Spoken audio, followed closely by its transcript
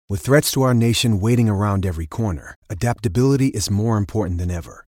With threats to our nation waiting around every corner, adaptability is more important than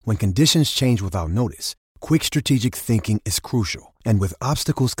ever. When conditions change without notice, quick strategic thinking is crucial. And with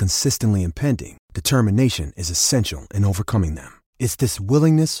obstacles consistently impending, determination is essential in overcoming them. It's this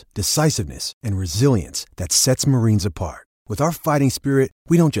willingness, decisiveness, and resilience that sets Marines apart. With our fighting spirit,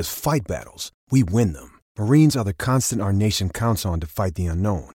 we don't just fight battles, we win them. Marines are the constant our nation counts on to fight the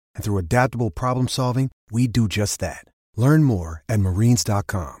unknown. And through adaptable problem solving, we do just that. Learn more at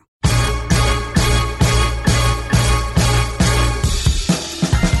marines.com.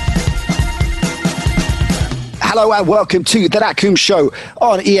 Hello and welcome to the Nat Coombs Show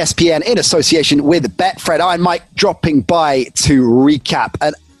on ESPN in association with Betfred. I'm Mike, dropping by to recap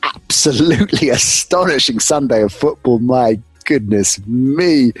an absolutely astonishing Sunday of football. My goodness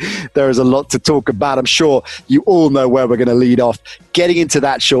me, there is a lot to talk about. I'm sure you all know where we're going to lead off. Getting into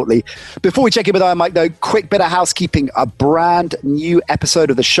that shortly. Before we check in with Iron Mike, though, quick bit of housekeeping. A brand new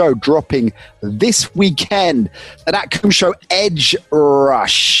episode of the show dropping this weekend. The Nat Coombs Show Edge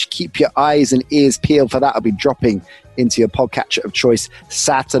Rush. Keep your eyes and ears peeled for that. I'll be dropping into your podcatcher of choice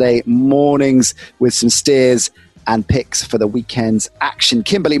Saturday mornings with some steers and picks for the weekend's action.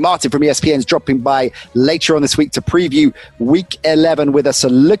 Kimberly Martin from ESPN is dropping by later on this week to preview Week 11 with us. So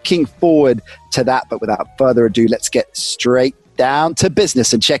looking forward to that. But without further ado, let's get straight down to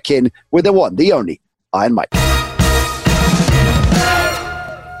business and check in with the one, the only, Iron Mike.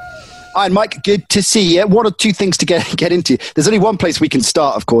 Iron Mike, good to see you. One or two things to get into. There's only one place we can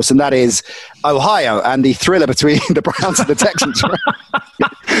start, of course, and that is Ohio and the thriller between the Browns and the Texans.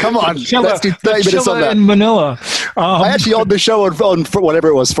 Come on, let's do 30 minutes on that. In Manila. I actually, on the show on whatever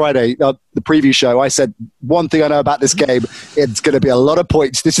it was, Friday, the preview show, I said, one thing I know about this game, it's going to be a lot of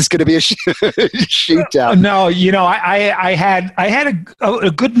points. This is going to be a shootout. No, you know, I had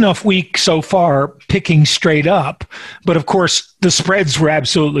a good enough week so far picking straight up, but of course the spreads were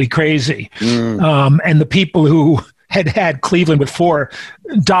absolutely crazy. And the people who had Cleveland with 4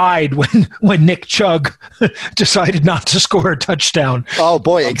 died when Nick Chugg decided not to score a touchdown. Oh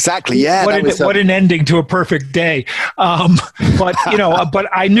boy, exactly. Yeah. What an ending to a perfect day. But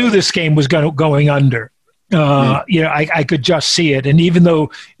I knew this game was going under. I could just see it. And even though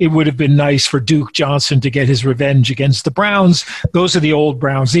it would have been nice for Duke Johnson to get his revenge against the Browns, those are the old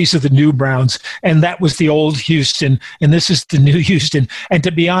Browns. These are the new Browns. And that was the old Houston. And this is the new Houston. And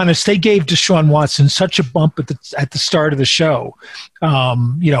to be honest, they gave Deshaun Watson such a bump at the start of the show. How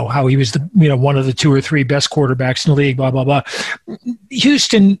he was one of the 2 or 3 best quarterbacks in the league, blah, blah, blah.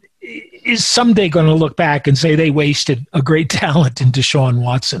 Houston is someday going to look back and say they wasted a great talent in Deshaun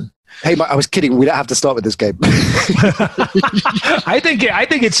Watson. Hey, Mike, I was kidding. We don't have to start with this game. I think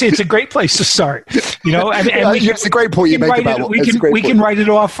it's a great place to start. It's a great point you make about we can write it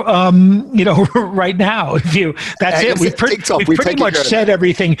off. Right now. That's it. We've pretty much said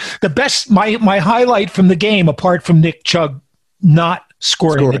everything. The best. My highlight from the game, apart from Nick Chugg not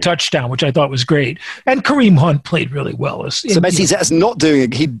scoring the touchdown, which I thought was great, and Kareem Hunt played really well. So basically, that's not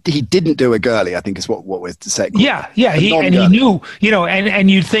doing it. He didn't do a Gurley, I think is what we're saying. Yeah. He knew,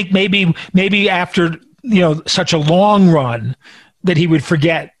 and you'd think maybe after such a long run that he would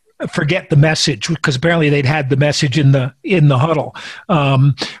forget the message, because apparently they'd had the message in the huddle.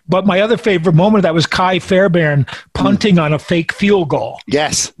 But my other favorite moment of that was Kai Fairbairn punting on a fake field goal.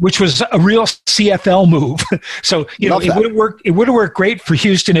 Yes, which was a real CFL move. So it would have worked great for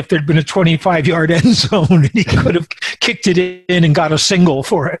Houston if there'd been a 25-yard end zone and he could have kicked it in and got a single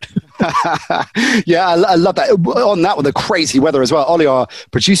for it. Yeah, I love that. On that one, the crazy weather as well. Ollie, our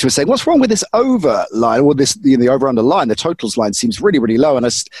producer, was saying, "What's wrong with this over line? Or this the over/under line? The totals line seems really, really low." And I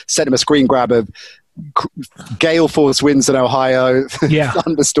sent him a screen grab of gale force winds in Ohio,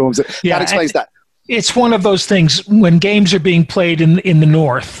 thunderstorms. That explains that. It's one of those things when games are being played in the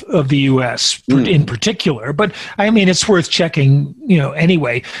north of the U.S. in particular. But I mean, it's worth checking,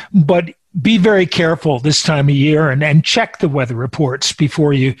 anyway. But be very careful this time of year and check the weather reports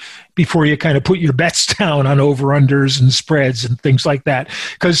before you kind of put your bets down on over-unders and spreads and things like that.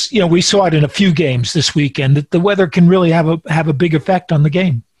 Because, we saw it in a few games this weekend that the weather can really have a big effect on the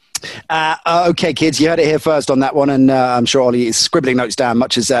game. Okay, kids, you heard it here first on that one, and I'm sure Ollie is scribbling notes down,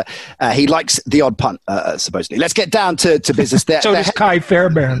 much as he likes the odd punt, supposedly. Let's get down to business there. So does Kai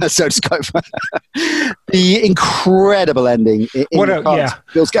Fairbairn. So does Kai Fairbairn. The incredible ending in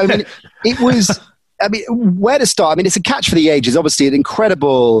Bills game. I mean, it was, where to start? I mean, it's a catch for the ages. Obviously, an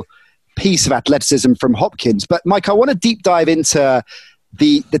incredible piece of athleticism from Hopkins. But, Mike, I want to deep dive into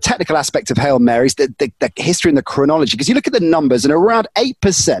the technical aspect of Hail Marys, the history and the chronology, because you look at the numbers and around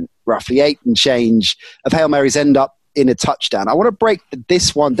 8%, roughly 8 and change, of Hail Marys end up in a touchdown. I want to break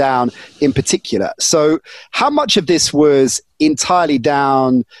this one down in particular. So how much of this was entirely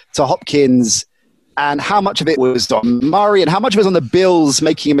down to Hopkins, and how much of it was on Murray, and how much of it was on the Bills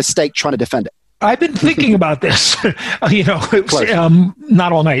making a mistake trying to defend it? I've been thinking about this,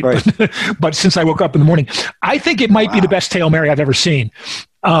 not all night, right. but since I woke up in the morning. I think it might be the best Hail Mary I've ever seen.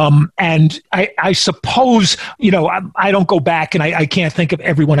 And I suppose, I don't go back and I can't think of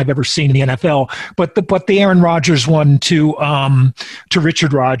everyone I've ever seen in the NFL, but the Aaron Rodgers one to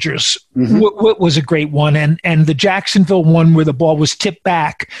Richard Rodgers was a great one. And the Jacksonville one where the ball was tipped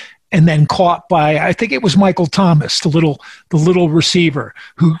back and then caught by, I think it was Michael Thomas, the little receiver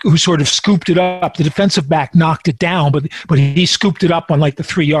who sort of scooped it up. The defensive back knocked it down, but he scooped it up on like the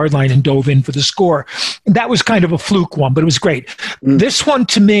 3-yard line and dove in for the score. That was kind of a fluke one, but it was great. This one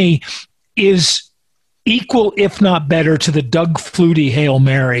to me is equal, if not better, to the Doug Flutie Hail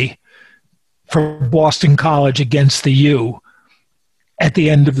Mary for Boston College against the U at the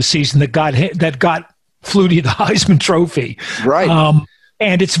end of the season that got Flutie the Heisman Trophy. Right.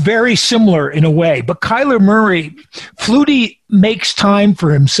 And it's very similar in a way. But Kyler Murray, Flutie makes time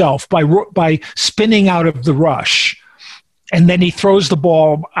for himself by spinning out of the rush. And then he throws the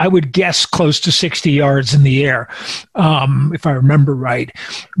ball, I would guess, close to 60 yards in the air, if I remember right.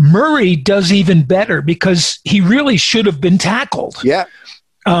 Murray does even better because he really should have been tackled. Yeah.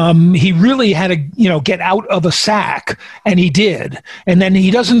 He really had to, get out of a sack, and he did. And then he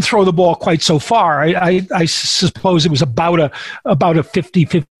doesn't throw the ball quite so far. I suppose it was about a 50,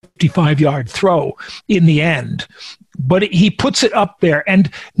 55-yard throw in the end. But he puts it up there. And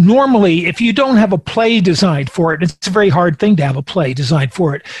normally, if you don't have a play designed for it, it's a very hard thing to have a play designed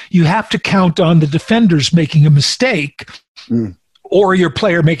for it. You have to count on the defenders making a mistake or your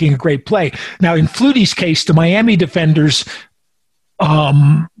player making a great play. Now, in Flutie's case, the Miami defenders –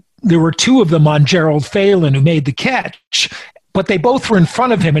 there were two of them on Gerald Phelan who made the catch, but they both were in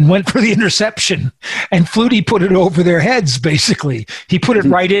front of him and went for the interception. And Flutie put it over their heads, basically. He put it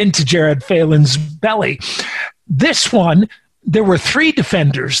right into Gerald Phelan's belly. This one, there were three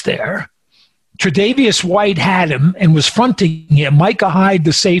defenders there. Tre'Davious White had him and was fronting him. Micah Hyde,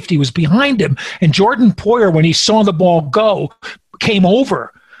 the safety, was behind him. And Jordan Poyer, when he saw the ball go, came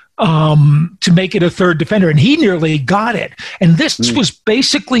over to make it a third defender, and he nearly got it. And this was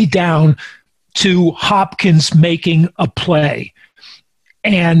basically down to Hopkins making a play.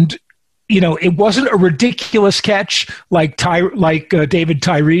 And, it wasn't a ridiculous catch like David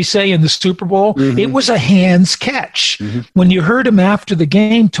Tyree in the Super Bowl. It was a hands catch. When you heard him after the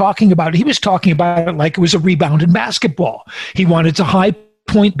game talking about it, he was talking about it like it was a rebound in basketball. He wanted to high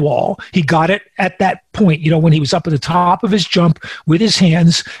point ball. He got it at that point, when he was up at the top of his jump with his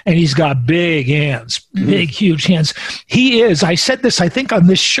hands, and he's got big hands, big, huge hands. He is, I said this, I think on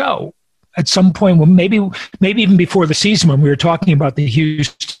this show at some point, when maybe even before the season when we were talking about the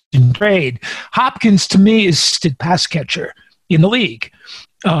Houston trade, Hopkins to me is the pass catcher in the league.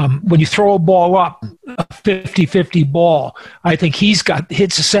 When you throw a ball up, a 50-50 ball, I think hits a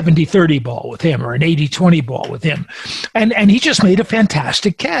 70-30 ball with him or an 80-20 ball with him. And he just made a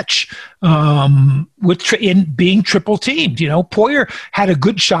fantastic catch in being triple teamed. Poyer had a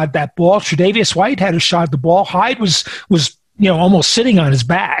good shot at that ball. Tre'Davious White had a shot at the ball. Hyde was almost sitting on his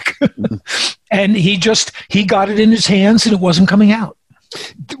back. And he got it in his hands and it wasn't coming out.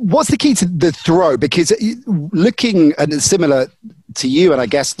 What's the key to the throw? Because looking at similar to you, and I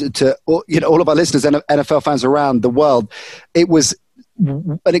guess to all of our listeners and NFL fans around the world, it was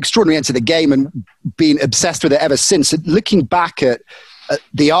an extraordinary end to the game and been obsessed with it ever since. Looking back at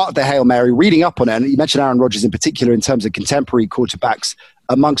the art of the Hail Mary, reading up on it, and you mentioned Aaron Rodgers in particular in terms of contemporary quarterbacks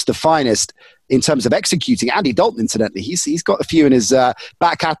amongst the finest in terms of executing. Andy Dalton, incidentally, he's got a few in his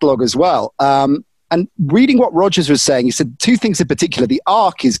back catalogue as well. And reading what Rodgers was saying, he said two things in particular. The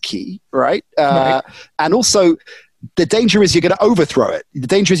arc is key, right? Right. And also the danger is you're going to overthrow it. The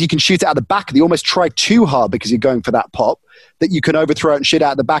danger is you can shoot it out the back and you almost try too hard because you're going for that pop, that you can overthrow it and shoot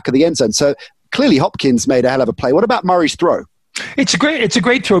out the back of the end zone. So clearly Hopkins made a hell of a play. What about Murray's throw? It's a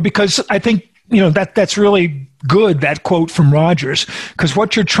great throw because I think, that's really good, that quote from Rodgers, because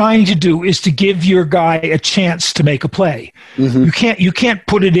what you're trying to do is to give your guy a chance to make a play. You can't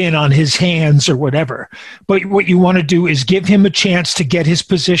put it in on his hands or whatever, but what you want to do is give him a chance to get his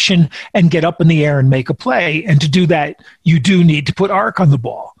position and get up in the air and make a play. And to do that, you do need to put arc on the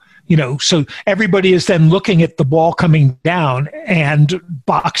ball. So everybody is then looking at the ball coming down and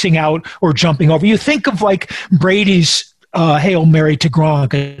boxing out or jumping over. You think of like Brady's Hail Mary to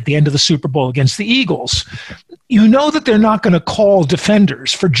Gronk at the end of the Super Bowl against the Eagles. You know that they're not going to call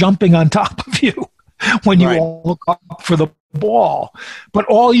defenders for jumping on top of you when you all look up for the ball. But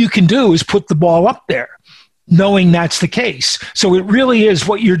all you can do is put the ball up there. knowing that's the case. So it really is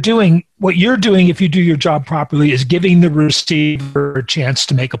what you're doing. What you're doing, if you do your job properly, is giving the receiver a chance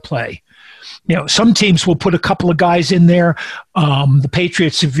to make a play. Some teams will put a couple of guys in there. The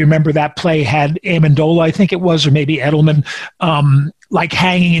Patriots, if you remember that play, had Amendola, I think it was, or maybe Edelman, like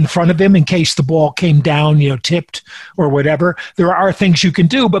hanging in front of him in case the ball came down, tipped or whatever. There are things you can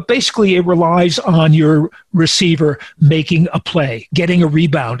do, but basically it relies on your receiver making a play, getting a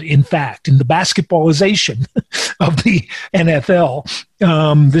rebound, in fact. In the basketballization of the NFL,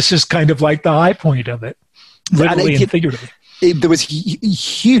 this is kind of like the high point of it, literally and figuratively. There was a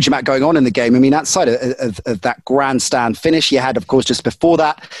huge amount going on in the game. I mean, outside of that grandstand finish, you had, of course, just before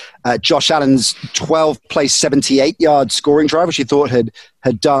that, Josh Allen's 12-play, 78-yard scoring drive, which you thought had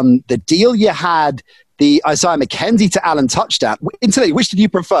done the deal. You had the Isaiah McKenzie to Allen touchdown. Incidentally, which did you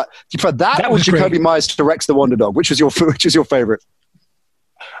prefer? Do you prefer that or Jakobi Meyers to Rex the Wonder Dog? Which was your favorite?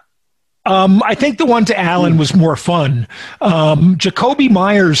 I think the one to Allen was more fun. Jakobi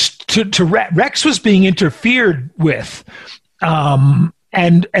Meyers to Rex was being interfered with.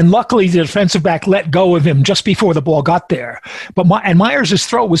 And luckily the defensive back let go of him just before the ball got there. But Myers'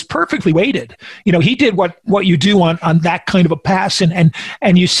 throw was perfectly weighted. He did what you do on that kind of a pass. And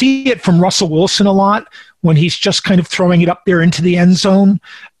you see it from Russell Wilson a lot when he's just kind of throwing it up there into the end zone.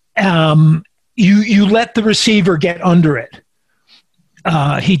 You let the receiver get under it.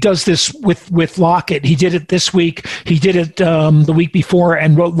 He does this with Lockett. He did it this week. He did it the week before,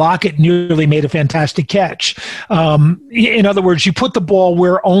 and Lockett nearly made a fantastic catch. In other words, you put the ball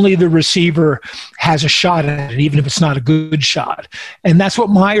where only the receiver has a shot at it, even if it's not a good shot. And that's what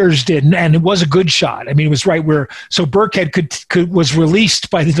Myers did, and it was a good shot. I mean, it was right where so Burkhead was released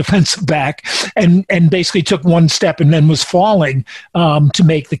by the defensive back and basically took one step and then was falling to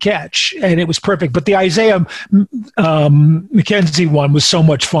make the catch, and it was perfect. But the Isaiah McKenzie one was so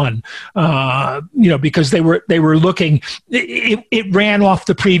much fun, because they were looking. It ran off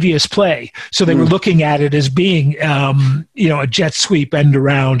the previous play, so they were looking at it as being, a jet sweep end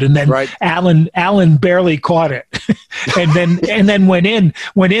around, and then Allen barely caught it, and then went in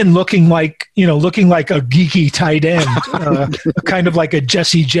looking like a geeky tight end, kind of like a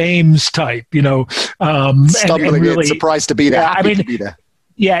Jesse James type, stumbling and really surprised to be there. Happy to be there.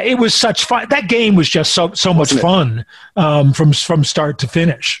 Yeah, it was such fun. That game was just so much fun from start to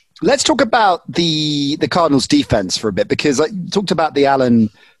finish. Let's talk about the Cardinals' defense for a bit, because I talked about the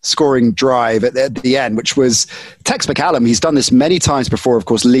Allen scoring drive at the end, which was Tex McCallum. He's done this many times before, of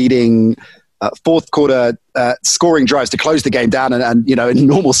course, leading fourth quarter scoring drives to close the game down. And in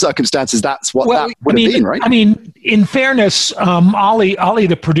normal circumstances, that's what that would have been, right? I mean, in fairness, Ollie,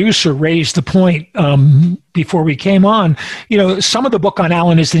 the producer, raised the point before we came on. Some of the book on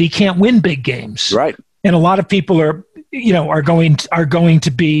Allen is that he can't win big games. Right. And a lot of people are going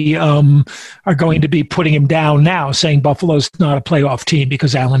to be putting him down now, saying Buffalo's not a playoff team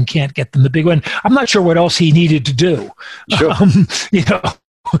because Allen can't get them the big win. I'm not sure what else he needed to do. Sure.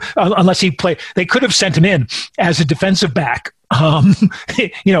 Unless he played, they could have sent him in as a defensive back.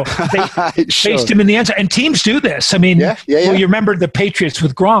 They faced him in the end zone, and teams do this. I mean, well, you remember the Patriots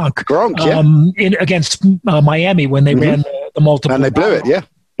with Gronk, against Miami when they ran the multiple, and they blew it, yeah.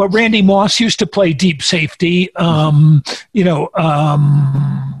 But Randy Moss used to play deep safety. Well,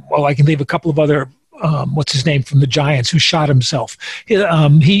 I can leave a couple of other. What's his name from the Giants who shot himself?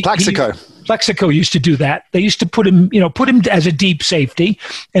 Plexico used to do that. They used to put him as a deep safety,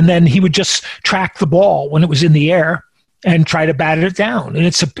 and then he would just track the ball when it was in the air and try to bat it down. And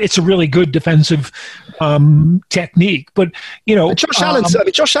it's a really good defensive technique. But Josh Allen's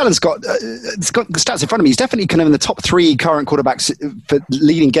got the stats in front of me. He's definitely kind of in the top 3 current quarterbacks for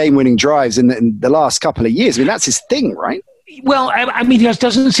leading game-winning drives in the last couple of years. I mean, that's his thing, right? Well, I mean, he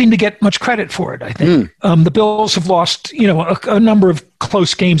doesn't seem to get much credit for it, I think. The Bills have lost, a number of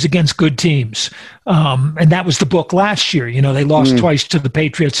close games against good teams. And that was the book last year. They lost twice to the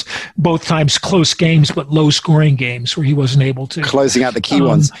Patriots, both times close games, but low-scoring games where he wasn't able to. Closing out the key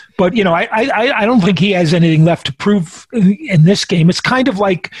ones. But, I don't think he has anything left to prove in this game. It's kind of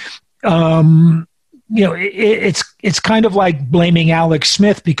like... it's kind of like blaming Alex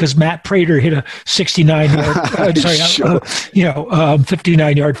Smith because Matt Prater hit a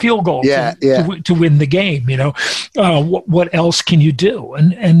 59-yard field goal to win the game. What else can you do?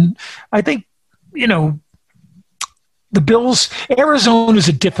 And I think the Bills. Arizona is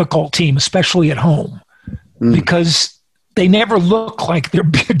a difficult team, especially at home, because they never look like they're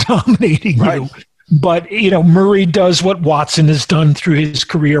dominating you. But, Murray does what Watson has done through his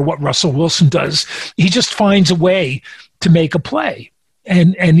career, what Russell Wilson does. He just finds a way to make a play.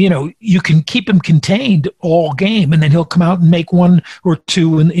 and you can keep him contained all game, and then he'll come out and make one or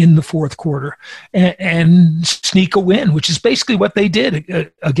two in the fourth quarter and sneak a win, which is basically what they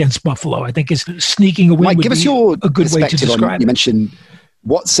did against Buffalo. I think is sneaking a win. Mike, give us your a good way to describe it. You mentioned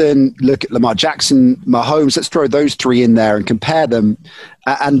Watson, look at Lamar Jackson, Mahomes. Let's throw those three in there and compare them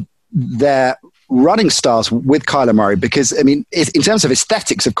and their running styles with Kyler Murray, because I mean, in terms of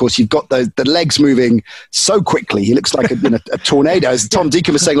aesthetics, of course, you've got the legs moving so quickly. He looks like a tornado, as Tom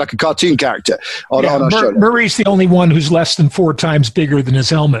Deacon was saying, like a cartoon character on our show. Murray's the only one who's less than 4 times bigger than his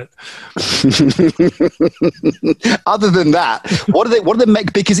helmet. Other than that, what do they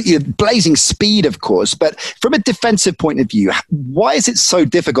make? Because blazing speed, of course, but from a defensive point of view, why is it so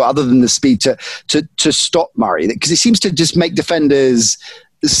difficult, other than the speed, to stop Murray? Because it seems to just make defenders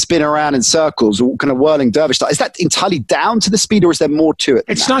spin around in circles, or kind of whirling dervish style. Is that entirely down to the speed, or is there more to it?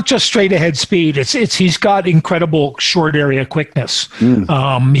 It's not just straight ahead speed. It's he's got incredible short area quickness.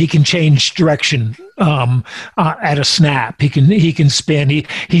 He can change direction at a snap. He can spin.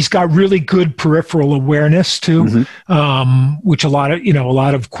 He's got really good peripheral awareness too, which a lot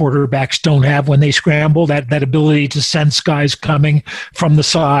of quarterbacks don't have when they scramble. That ability to sense guys coming from the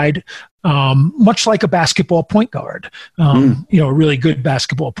side. Much like a basketball point guard, a really good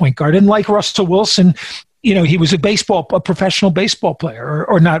basketball point guard. And like Russell Wilson, he was a professional baseball player,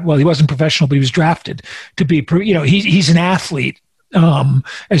 or not. Well, he wasn't professional, but he was drafted to be, he's an athlete,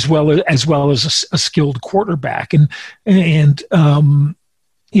 as well as a skilled quarterback. And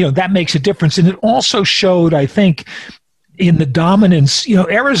that makes a difference. And it also showed, I think, in the dominance,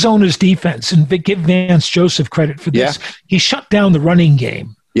 Arizona's defense, and give Vance Joseph credit for this. Yeah. He shut down the running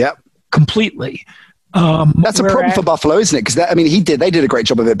game. Yep. Completely. That's a problem for Buffalo, isn't it? Because they did a great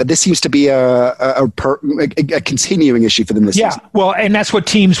job of it, but this seems to be a continuing issue for them this season. Well, and that's what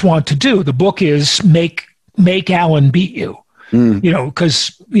teams want to do. The book is make Allen beat you.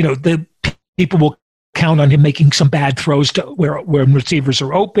 Because the people will count on him making some bad throws to where receivers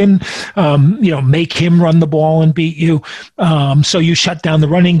are open. Make him run the ball and beat you. So you shut down the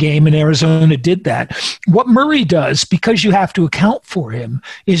running game, and Arizona did that. What Murray does, because you have to account for him,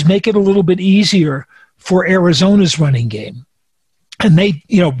 is make it a little bit easier for Arizona's running game. And they,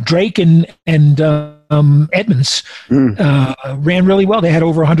 Drake and Edmonds ran really well. They had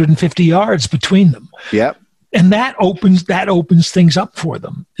over 150 yards between them. Yep. And that opens things up for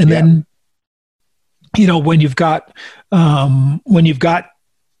them. And then, when you've got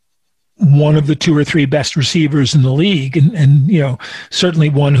one of the 2 or 3 best receivers in the league, and certainly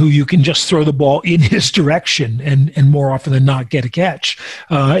one who you can just throw the ball in his direction and more often than not get a catch,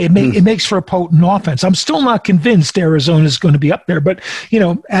 it makes for a potent offense. I'm still not convinced Arizona's going to be up there, but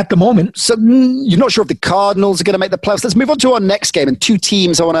at the moment. So you're not sure if the Cardinals are going to make the playoffs. Let's move on to our next game, and 2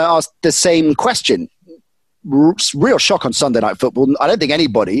 teams I want to ask the same question. Real shock on Sunday Night Football. I don't think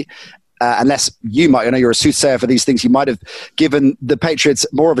anybody, unless you might, I know you're a soothsayer for these things, you might have given the Patriots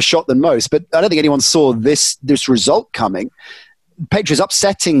more of a shot than most, but I don't think anyone saw this result coming. Patriots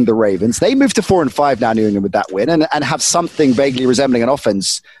upsetting the Ravens. They moved to 4-5 now, New England, with that win, and have something vaguely resembling an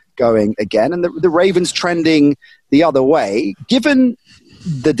offense going again. And the Ravens trending the other way. Given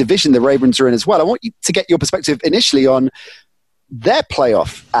the division the Ravens are in as well, I want you to get your perspective initially on their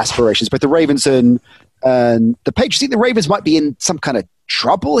playoff aspirations, both the Ravens and the Patriots. Do you think the Ravens might be in some kind of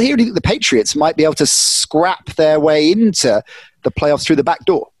trouble here? Do you think the Patriots might be able to scrap their way into the playoffs through the back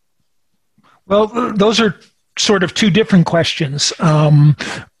door? Well, those are sort of 2 different questions.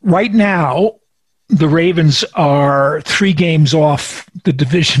 Right now, the Ravens are 3 games off the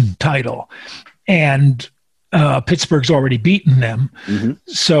division title, and Pittsburgh's already beaten them,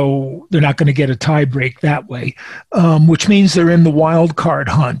 so they're not going to get a tie break that way, which means they're in the wild card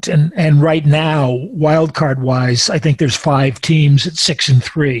hunt. And right now, wild card wise, I think there's 5 teams at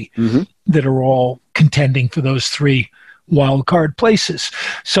 6-3 that are all contending for those 3 wild card places.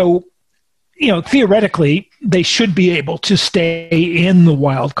 So, theoretically, they should be able to stay in the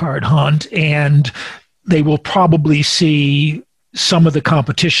wild card hunt, and they will probably see some of the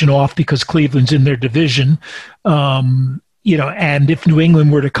competition off because Cleveland's in their division. And if New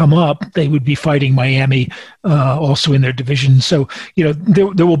England were to come up, they would be fighting Miami, also in their division. So,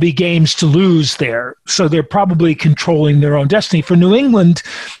 there will be games to lose there. So they're probably controlling their own destiny. For New England,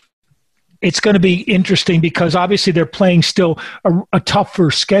 it's going to be interesting because obviously they're playing still a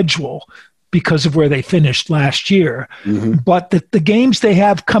tougher schedule because of where they finished last year. But the games they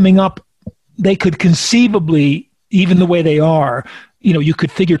have coming up, they could conceivably, even the way they are, you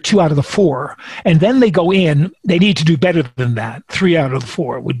could figure 2 out of the 4, and then they go in. They need to do better than that. 3 out of the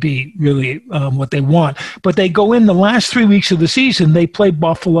 4 would be really what they want. But they go in the last 3 weeks of the season. They play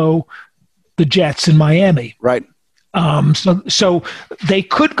Buffalo, the Jets, and Miami. Right. So they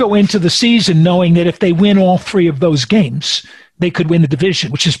could go into the season knowing that if they win all 3 of those games, they could win the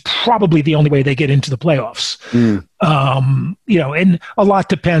division, which is probably the only way they get into the playoffs. And a lot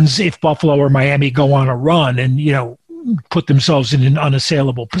depends if Buffalo or Miami go on a run and, put themselves in an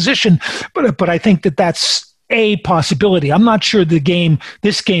unassailable position. But I think that that's a possibility. I'm not sure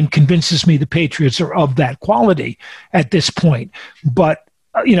this game convinces me the Patriots are of that quality at this point. But,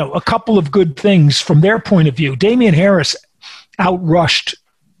 a couple of good things from their point of view. Damian Harris outrushed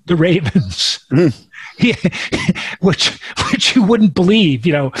the Ravens. Which you wouldn't believe,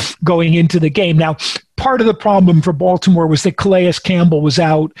 going into the game. Now, part of the problem for Baltimore was that Calais Campbell was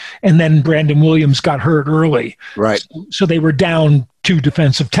out, and then Brandon Williams got hurt early. Right. So they were down 2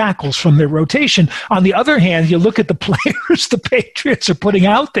 defensive tackles from their rotation. On the other hand, you look at the players the Patriots are putting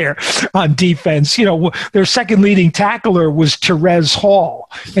out there on defense. Their second leading tackler was Terez Hall.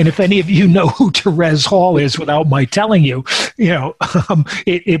 And if any of you know who Terez Hall is without my telling you,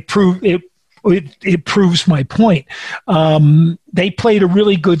 it proves my point. They played a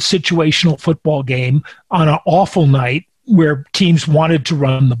really good situational football game on an awful night where teams wanted to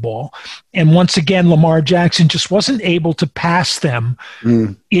run the ball. And once again, Lamar Jackson just wasn't able to pass them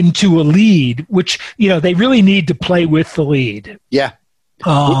into a lead, which, they really need to play with the lead. Yeah.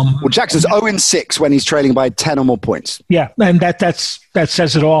 Jackson's 0-6 when he's trailing by 10 or more points. Yeah. And that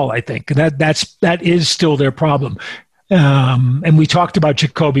says it all, I think. That is still their problem. And we talked about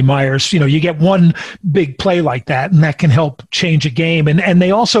Jakobi Meyers. You get one big play like that, and that can help change a game. And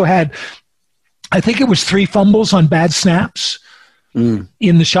they also had, I think it was 3 fumbles on bad snaps in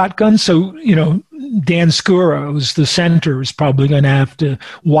the shotgun. So, Dan Skura, who's the center, is probably going to have to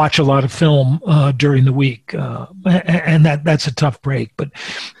watch a lot of film during the week. And that's a tough break. But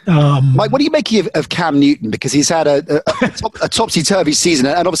Mike, what do you make of Cam Newton? Because he's had a topsy-turvy season,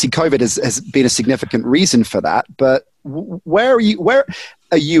 and obviously COVID has been a significant reason for that. But where are you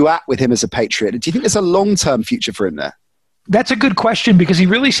at with him as a Patriot? Do you think there's a long-term future for him there? That's a good question, because he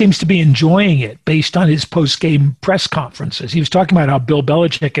really seems to be enjoying it based on his post-game press conferences. He was talking about how Bill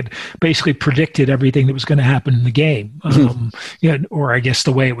Belichick had basically predicted everything that was going to happen in the game, or I guess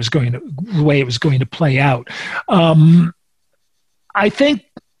the way it was going to play out. I think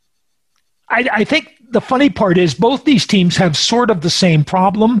the funny part is both these teams have sort of the same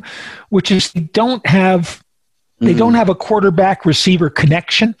problem, which is they don't have a quarterback receiver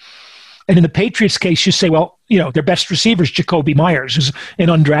connection. And in the Patriots case, you say, well, their best receiver is Jakobi Meyers, who's an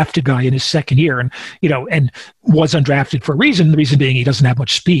undrafted guy in his second year, and was undrafted for a reason. The reason being he doesn't have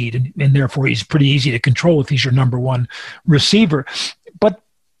much speed, and therefore he's pretty easy to control if he's your number 1 receiver. But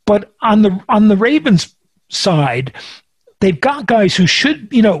on the Ravens side, they've got guys who should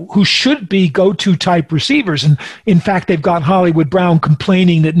be go-to type receivers. And in fact, they've got Hollywood Brown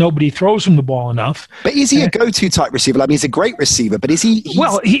complaining that nobody throws him the ball enough. But is he a go-to type receiver? I mean, he's a great receiver, but is he?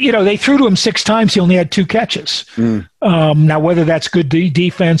 Well, they threw to him 6 times. He only had 2 catches. Now, whether that's good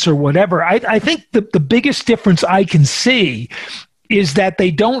defense or whatever, I think the biggest difference I can see is that they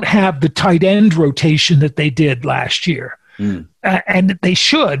don't have the tight end rotation that they did last year. And they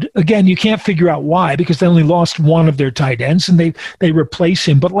should. Again, you can't figure out why, because they only lost 1 of their tight ends and they replace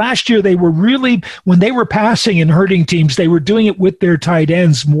him. But last year they were really, when they were passing and hurting teams, they were doing it with their tight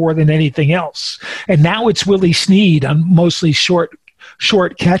ends more than anything else. And now it's Willie Snead on mostly short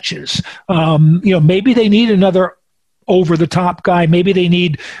catches. Maybe they need another over-the-top guy. Maybe they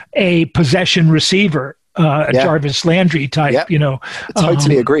need a possession receiver. Jarvis Landry type, I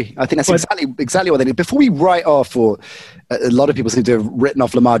totally agree. I think that's exactly what they need. Before we write off, or a lot of people seem to have written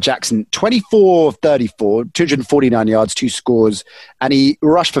off Lamar Jackson, 24 of 34, 249 yards, 2 scores, and he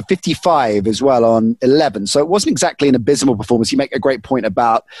rushed for 55 as well on 11. So it wasn't exactly an abysmal performance. You make a great point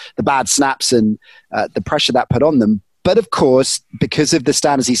about the bad snaps and the pressure that put on them. But of course, because of the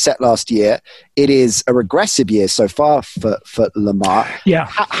standards he set last year, it is a regressive year so far for Lamar. Yeah.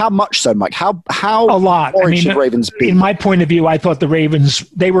 How much so, Mike? How a lot. Should Ravens be? In my point of view, I thought the Ravens,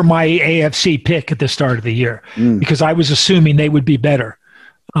 they were my AFC pick at the start of the year because I was assuming they would be better.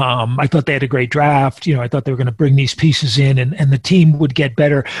 I thought they had a great draft. I thought they were going to bring these pieces in and the team would get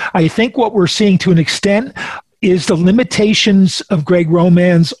better. I think what we're seeing to an extent is the limitations of Greg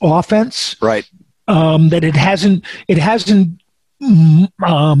Roman's offense. Right. That it hasn't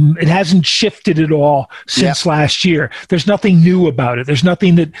shifted at all since last year. There's nothing new about it. There's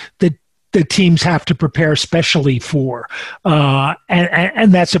nothing that the teams have to prepare specially for.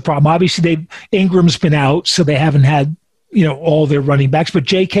 And that's a problem. Obviously Ingram's been out, so they haven't had, all their running backs, but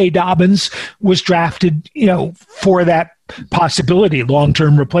J.K. Dobbins was drafted, for that possibility,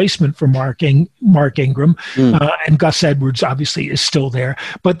 long-term replacement for Mark Ingram. And Gus Edwards obviously is still there,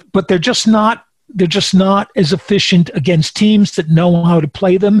 but they're just not they're just not as efficient against teams that know how to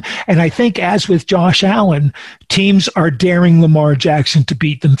play them. And I think, as with Josh Allen, teams are daring Lamar Jackson to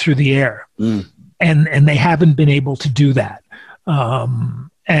beat them through the air. And they haven't been able to do that.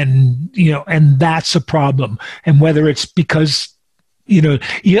 And that's a problem. And whether it's because,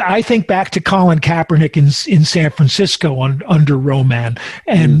 I think back to Colin Kaepernick in San Francisco under Roman,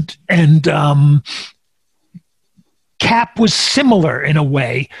 and Cap was similar in a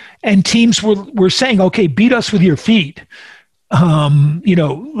way, and teams were saying, okay, beat us with your feet.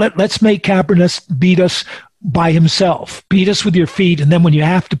 Let's make Kaepernick beat us by himself. Beat us with your feet, and then when you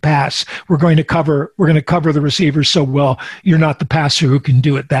have to pass, we're going to cover the receivers so well you're not the passer who can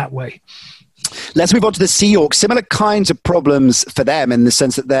do it that way. Let's move on to the Seahawks. Similar kinds of problems for them in the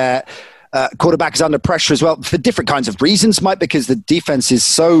sense that their quarterback is under pressure as well for different kinds of reasons. Mike, because the defense is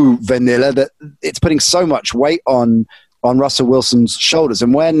so vanilla that it's putting so much weight on Russell Wilson's shoulders.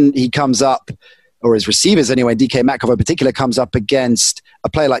 And when he comes up, or his receivers anyway, DK Metcalf in particular, comes up against a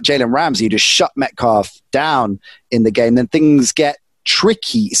player like Jalen Ramsey, who just shut Metcalf down in the game, then things get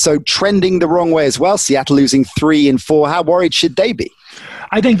tricky. So trending the wrong way as well. Seattle losing 3 and 4. How worried should they be?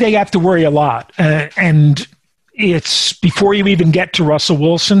 I think they have to worry a lot. And it's before you even get to Russell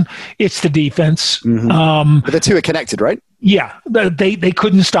Wilson, it's the defense. But the two are connected, right? Yeah, they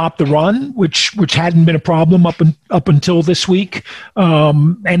couldn't stop the run, which hadn't been a problem up until this week.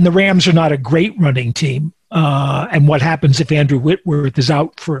 And the Rams are not a great running team. And what happens if Andrew Whitworth is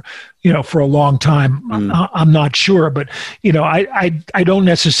out for a long time? I'm not sure, but I don't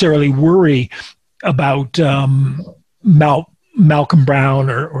necessarily worry about Malcolm Brown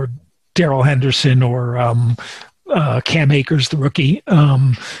or Darrell Henderson or Cam Akers, the rookie,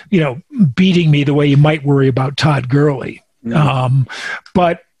 beating me the way you might worry about Todd Gurley.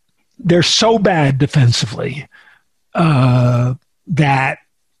 But they're so bad defensively that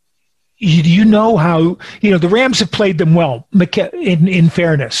how the Rams have played them well. In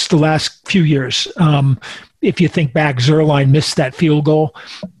fairness, the last few years, if you think back, Zerline missed that field goal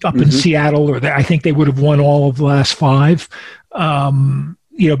up in Seattle, or I think they would have won all of the last 5.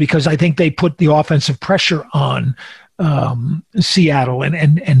 Because I think they put the offensive pressure on Seattle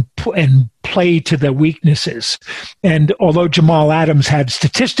and play to the weaknesses. And although Jamal Adams had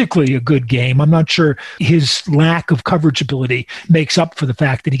statistically a good game, I'm not sure his lack of coverage ability makes up for the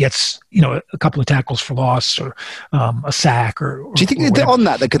fact that he gets, a couple of tackles for loss or a sack or do you think they're on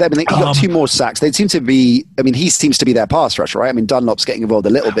that? He got 2 more sacks. They seem to be, he seems to be their pass rusher, right? Dunlop's getting involved a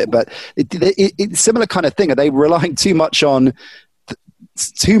little bit, but it's similar kind of thing. Are they relying too much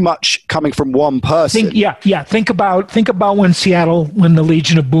coming from one person? Think about when the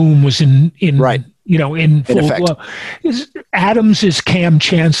Legion of Boom was in right. In full glow. Adams is Cam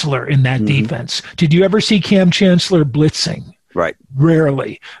Chancellor in that defense. Did you ever see Cam Chancellor blitzing? Right.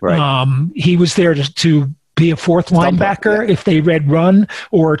 Rarely. Right. He was there to be a fourth linebacker if they read run,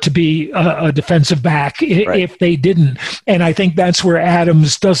 or to be a defensive back if they didn't. And I think that's where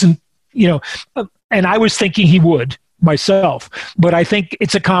Adams doesn't, and I was thinking he would myself, but I think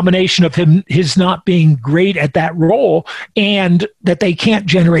it's a combination of his not being great at that role and that they can't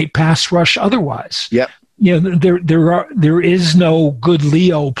generate pass rush otherwise. Yep. There is no good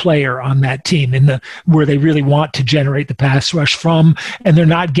Leo player on that team where they really want to generate the pass rush from, and they're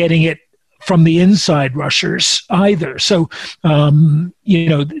not getting it from the inside rushers either. So,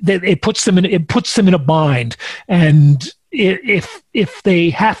 it puts them in a bind. And if they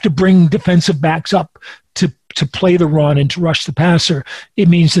have to bring defensive backs up to play the run and to rush the passer, it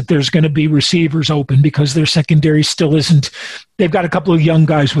means that there's going to be receivers open because their secondary still isn't. They've got a couple of young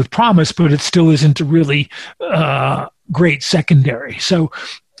guys with promise, but it still isn't a really great secondary. So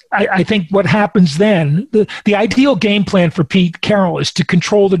I think what happens then, the ideal game plan for Pete Carroll is to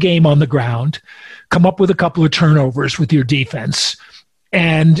control the game on the ground, come up with a couple of turnovers with your defense,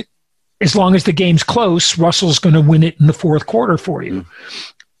 and as long as the game's close, Russell's going to win it in the fourth quarter for you.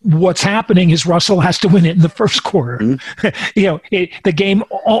 What's happening is Russell has to win it in the first quarter. The game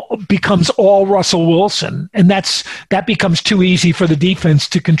becomes all Russell Wilson, and that becomes too easy for the defense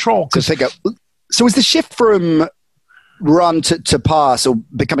to control. So is the shift from run to pass, or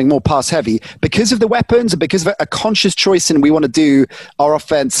becoming more pass heavy, because of the weapons and because of a conscious choice and we want to do our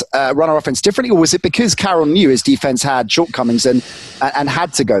offense, run our offense differently, or was it because Carroll knew his defense had shortcomings and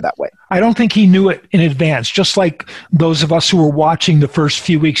had to go that way? I don't think he knew it in advance, just like those of us who were watching the first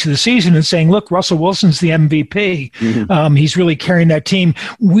few weeks of the season and saying, look, Russell Wilson's the MVP. He's really carrying that team.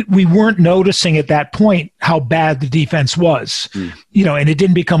 We weren't noticing at that point how bad the defense was, and it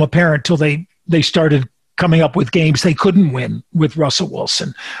didn't become apparent till they started coming up with games they couldn't win with Russell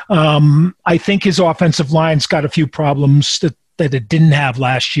Wilson. I think his offensive line's got a few problems that it didn't have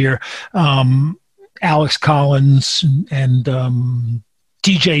last year. Alex Collins and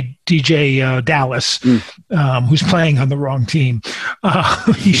DJ Dallas, who's playing on the wrong team.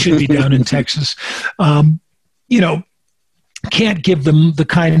 He should be down in Texas. Can't give them the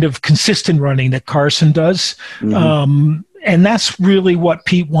kind of consistent running that Carson does. And that's really what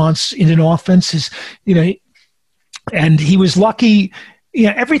Pete wants in an offense is, and he was lucky.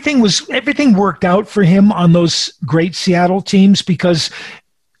 Everything worked out for him on those great Seattle teams because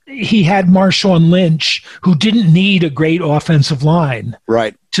he had Marshawn Lynch, who didn't need a great offensive line,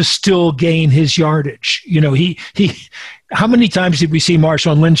 right, to still gain his yardage. How many times did we see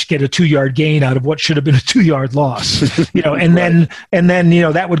Marshawn Lynch get a 2-yard gain out of what should have been a 2-yard loss? And then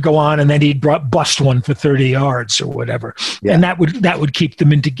that would go on, and then he'd bust one for 30 yards or whatever, and that would keep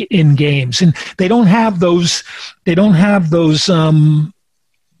them in games. And they don't have those. They don't have those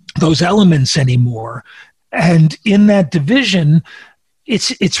elements anymore. And in that division,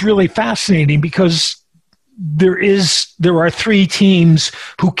 it's really fascinating because there are 3 teams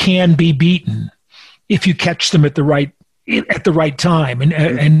who can be beaten if you catch them at the right time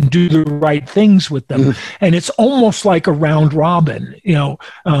and do the right things with them. And it's almost like a round robin,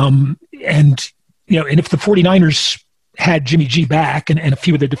 and if the 49ers had Jimmy G back and a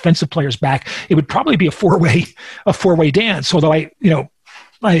few of their defensive players back, it would probably be a four-way dance. Although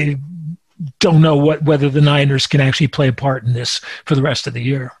I don't know whether the Niners can actually play a part in this for the rest of the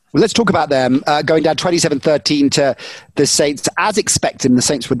year. Well, let's talk about them going down 27-13 to the Saints. As expected, the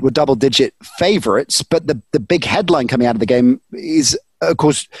Saints were double-digit favorites, but the big headline coming out of the game is, of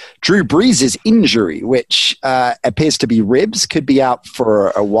course, Drew Brees' injury, which appears to be ribs, could be out for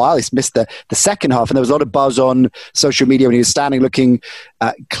a while. He's missed the second half, and there was a lot of buzz on social media when he was standing looking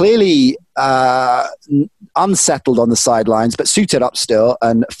clearly unsettled on the sidelines, but suited up still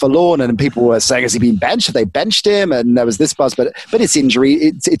and forlorn. And people were saying, has he been benched? Have they benched him? And there was this buzz, but it's injury.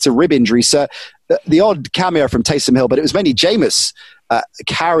 It's a rib injury. So the odd cameo from Taysom Hill, but it was mainly Jameis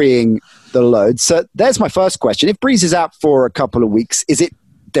carrying the load. So there's my first question. If Brees is out for a couple of weeks, is it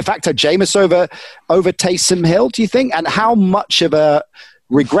de facto Jameis over Taysom Hill, do you think? And how much of a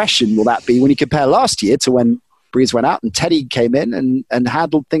regression will that be when you compare last year to when Brees went out and Teddy came in and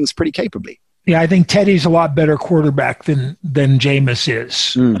handled things pretty capably? Yeah, I think Teddy's a lot better quarterback than Jameis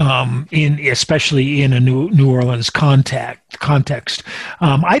is, especially in a New Orleans context.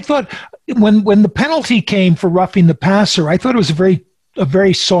 I thought when the penalty came for roughing the passer, I thought it was a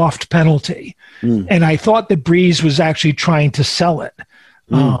very soft penalty, and I thought that Brees was actually trying to sell it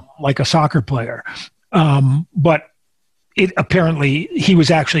like a soccer player, but apparently he was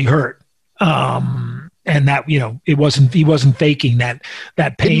actually hurt. And that, he wasn't faking that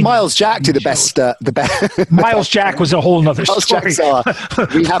pain. Miles Jack do the best. Miles Jack was a whole nother story.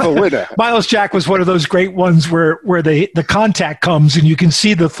 We have a winner. Miles Jack was one of those great ones where the contact comes and you can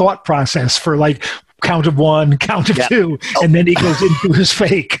see the thought process for like count of 1, count of 2, and then he goes into his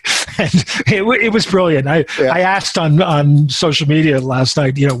fake. And it was brilliant. I asked on social media last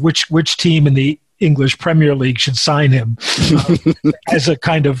night, which team in the English Premier League should sign him as a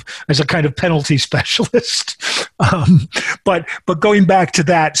kind of penalty specialist. But going back to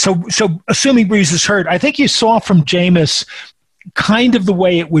that, so assuming Brees is hurt, I think you saw from Jameis kind of the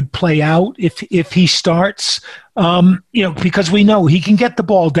way it would play out if he starts. Because we know he can get the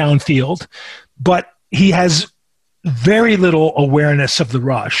ball downfield, but he has very little awareness of the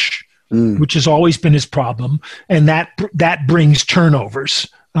rush, which has always been his problem, and that brings turnovers.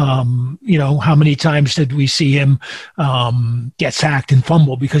 How many times did we see him get sacked and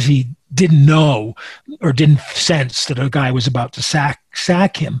fumble because he didn't know or didn't sense that a guy was about to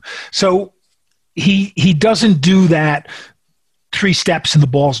sack him? So he doesn't do that 3 steps and the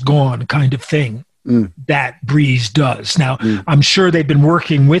ball's gone kind of thing that Brees does. Now, I'm sure they've been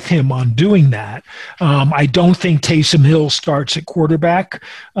working with him on doing that. I don't think Taysom Hill starts at quarterback.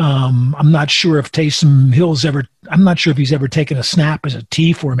 I'm not sure if Taysom Hill's I'm not sure if he's ever taken a snap as a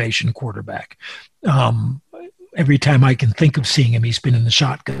T formation quarterback. Every time I can think of seeing him, he's been in the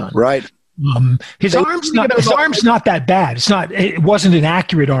shotgun. Right. His arm's not that bad. It wasn't an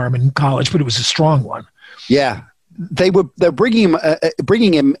accurate arm in college, but it was a strong one. Yeah. They're bringing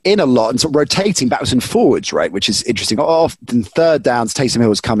him in a lot and sort of rotating backwards and forwards, right? Which is interesting. Often third downs, Taysom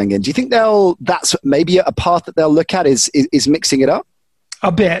Hill is coming in. Do you think that's maybe a path that they'll look at is mixing it up?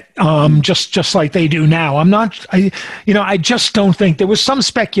 A bit, just like they do now. I just don't think there was some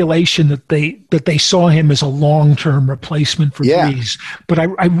speculation that they saw him as a long-term replacement for Brees, but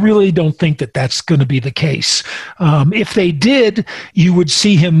I really don't think that that's going to be the case. If they did, you would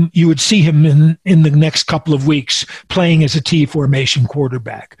see him in the next couple of weeks playing as a T formation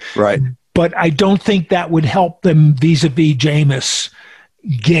quarterback. Right. But I don't think that would help them vis-a-vis Jameis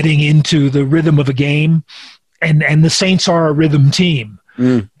getting into the rhythm of a game, and the Saints are a rhythm team,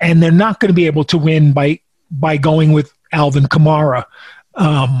 and they're not going to be able to win by going with Alvin Kamara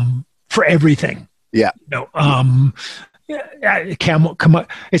for everything. Yeah.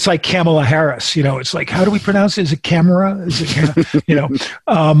 It's like Kamala Harris. It's like, how do we pronounce it? Is it Kamara? Is it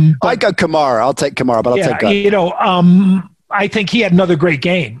I go Kamara. I'll take Kamara, but I'll take that. I think he had another great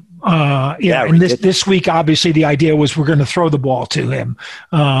game. And this week, obviously, the idea was we're going to throw the ball to him,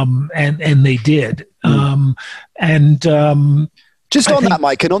 and they did. Just on that,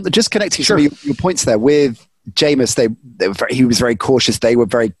 Mike, and just connecting some of your points there with Jameis, he was very cautious. They were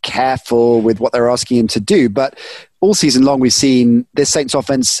very careful with what they were asking him to do. But all season long, we've seen this Saints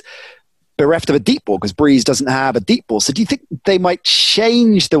offense bereft of a deep ball because Breeze doesn't have a deep ball. So do you think they might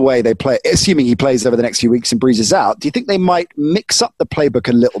change the way they play, assuming he plays over the next few weeks and Breeze is out? Do you think they might mix up the playbook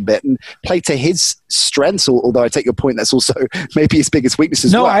a little bit and play to his strengths? Although I take your point, that's also maybe his biggest weakness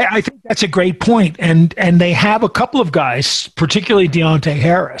as well. No, I think that's a great point. And they have a couple of guys, particularly Deontay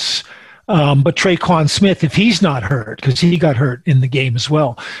Harris, but Traquan Smith, if he's not hurt, because he got hurt in the game as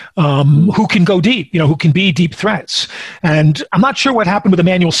well, who can go deep, who can be deep threats. And I'm not sure what happened with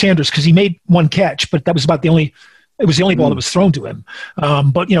Emmanuel Sanders because he made one catch, but that was about the only ball that was thrown to him.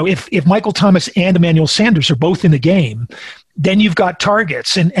 But if Michael Thomas and Emmanuel Sanders are both in the game, then you've got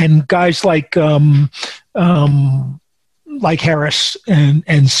targets and guys like Harris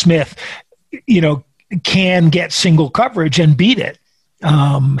and Smith, can get single coverage and beat it.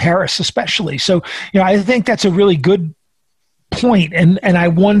 Harris especially. So, I think that's a really good point. And I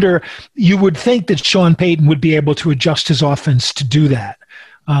wonder, you would think that Sean Payton would be able to adjust his offense to do that.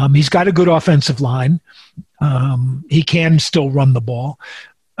 He's got a good offensive line. He can still run the ball.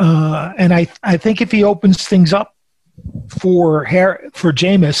 And I think if he opens things up for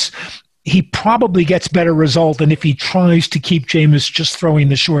Jameis, he probably gets better result than if he tries to keep Jameis just throwing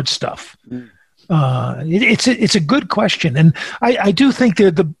the short stuff. It's a good question, and I do think they're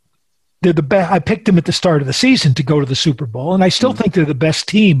the best. I picked them at the start of the season to go to the Super Bowl, and I still think they're the best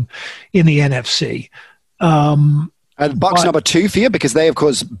team in the NFC. And Bucks number 2 for you because they, of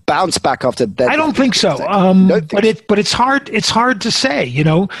course, bounced back after that. I don't think so. But it's hard. It's hard to say.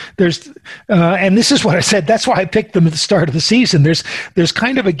 There's and this is what I said. That's why I picked them at the start of the season. There's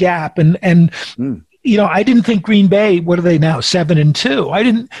kind of a gap, and I didn't think Green Bay, what are they now,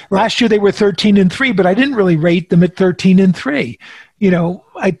 7-2? Last year they were 13-3, but I didn't really rate them at 13-3.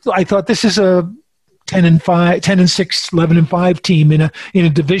 I thought this is a 10-5, 10-6, 11-5 team in a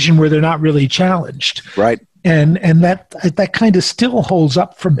division where they're not really challenged. Right. And that kind of still holds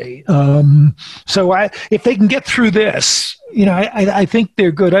up for me. So if they can get through this, I think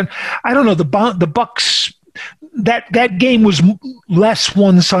they're good. And I don't know, the Bucks, that game was less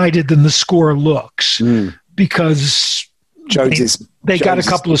one-sided than the score looks because they got a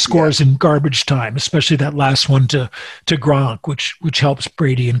couple of scores in garbage time, especially that last one to Gronk, which helps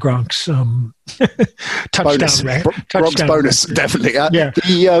Brady and Gronk's touchdown. Gronk's bonus, definitely.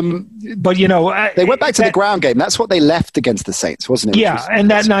 But they went back to the ground game. That's what they left against the Saints, wasn't it? Yeah, and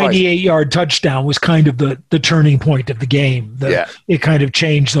that 98-yard touchdown was kind of the turning point of the game. It kind of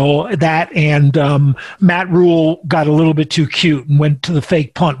changed that, and Matt Rule got a little bit too cute and went to the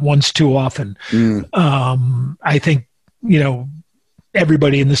fake punt once too often. I think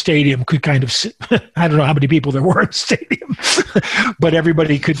everybody in the stadium could kind of, I don't know how many people there were in the stadium, but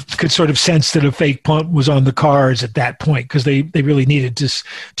everybody could sort of sense that a fake punt was on the cards at that point because they really needed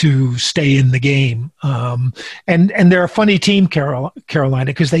to stay in the game. And they're a funny team, Carolina,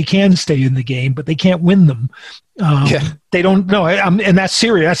 because they can stay in the game, but they can't win them. They don't know, and that's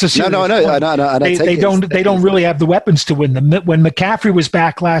serious. That's a serious point. They don't really have the weapons to win them. When McCaffrey was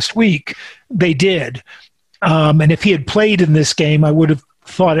back last week, they did. And if he had played in this game, I would have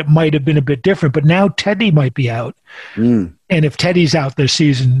thought it might have been a bit different. But now Teddy might be out. And if Teddy's out, their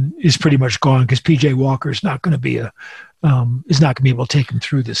season is pretty much gone because P.J. Walker is not going to be able to take him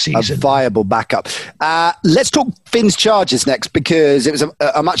through the season. A viable backup. Let's talk Finn's Chargers next because it was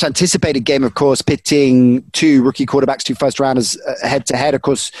a much anticipated game, of course, pitting 2 rookie quarterbacks, 2 first rounders head to head. Of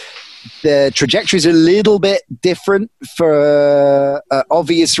course, the trajectory is a little bit different for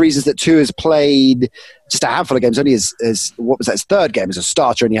obvious reasons that Tua has played just a handful of games, only his 3rd game as a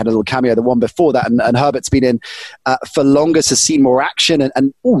starter, and he had a little cameo the one before that, and Herbert's been in for longer, so seen more action,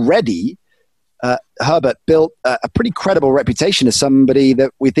 and already Herbert built a pretty credible reputation as somebody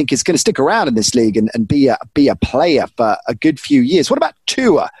that we think is going to stick around in this league and be a player for a good few years. What about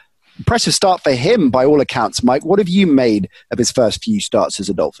Tua? Impressive start for him by all accounts. Mike, what have you made of his first few starts as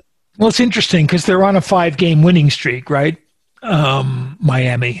a Dolphin? Well, it's interesting because they're on a 5-game winning streak, right?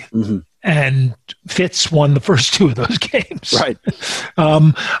 Miami. and Fitz won the first two of those games. Right.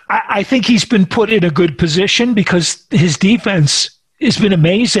 I think he's been put in a good position because his defense has been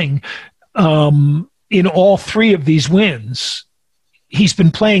amazing in all three of these wins. He's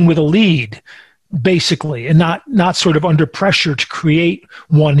been playing with a lead, basically, and not sort of under pressure to create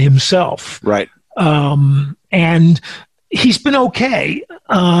one himself. Right. And he's been okay.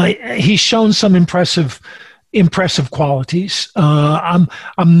 He's shown some impressive qualities. I'm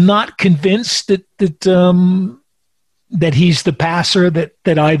not convinced that he's the passer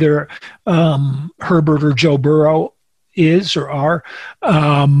that either Herbert or Joe Burrow is or are.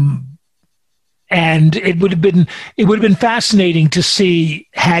 And it would have been fascinating to see,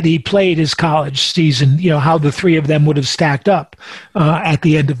 had he played his college season, how the three of them would have stacked up at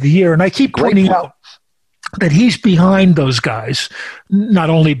the end of the year. And I keep pointing out that he's behind those guys, not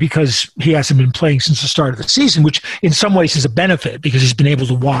only because he hasn't been playing since the start of the season, which in some ways is a benefit because he's been able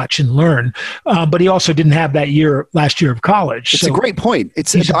to watch and learn, but he also didn't have that last year of college. It's a great point.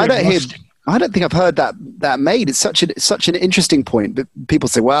 I don't think I've heard that made. It's such an interesting point. But people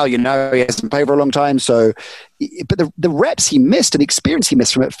say, well, he hasn't played for a long time. So, but the reps he missed and the experience he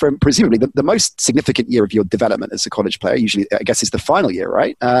missed from presumably the most significant year of your development as a college player, usually, I guess, is the final year,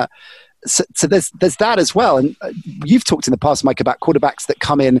 right? So there's that as well. And you've talked in the past, Mike, about quarterbacks that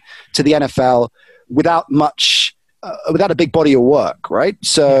come in to the NFL without a big body of work, right?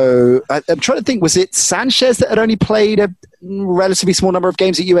 So I'm trying to think, was it Sanchez that had only played a relatively small number of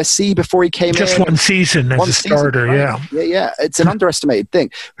games at USC before he came in? Just one season as a starter, right? Yeah. It's an underestimated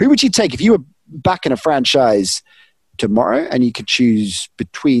thing. Who would you take if you were back in a franchise tomorrow and you could choose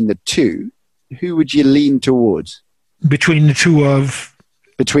between the two? Who would you lean towards? Between the two of?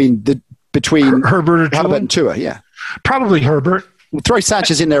 Between Herbert and Tua, yeah. Probably Herbert. We'll throw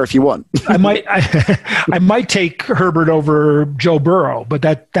Sanchez in there if you want. I might take Herbert over Joe Burrow, but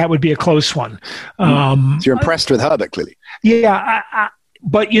that would be a close one. So you're impressed with Herbert, clearly. Yeah,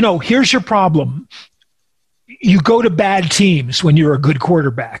 but here's your problem. You go to bad teams when you're a good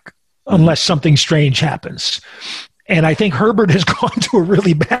quarterback, unless something strange happens. And I think Herbert has gone to a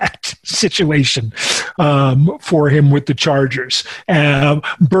really bad situation for him with the Chargers.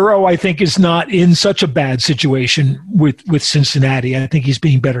 Burrow, I think, is not in such a bad situation with Cincinnati. I think he's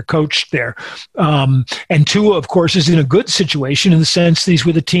being better coached there. And Tua, of course, is in a good situation in the sense that he's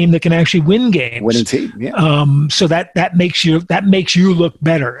with a team that can actually win games. Winning team, yeah. So that makes you look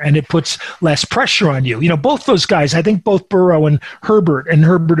better, and it puts less pressure on you. Both those guys, I think both Burrow and Herbert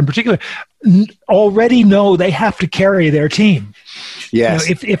in particular, already know they have to carry their team. Yes.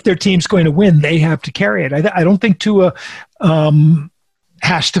 If their team's going to win, they have to carry it. I don't think Tua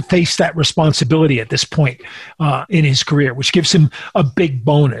has to face that responsibility at this point in his career, which gives him a big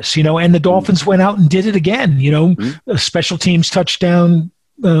bonus. And the Dolphins went out and did it again. A special teams touchdown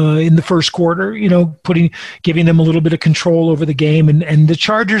in the first quarter, giving them a little bit of control over the game, and the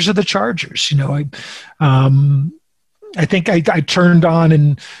Chargers are the Chargers. I think I turned on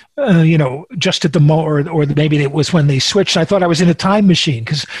and, just at the moment, or maybe it was when they switched, I thought I was in a time machine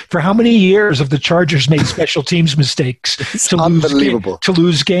because for how many years have the Chargers made special teams mistakes to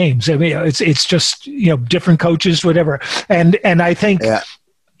lose games? I mean, it's just, different coaches, whatever. And I think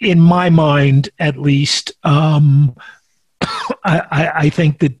in my mind, at least, I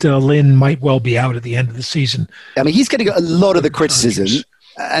think that Lynn might well be out at the end of the season. I mean, he's getting a lot of the criticism.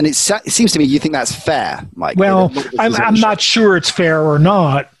 And it seems to me you think that's fair, Mike. Well, I'm not sure it's fair or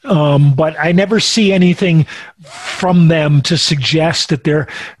not, but I never see anything from them to suggest that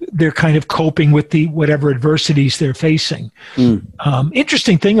they're kind of coping with whatever adversities they're facing.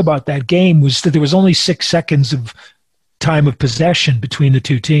 Interesting thing about that game was that there was only 6 seconds of time of possession between the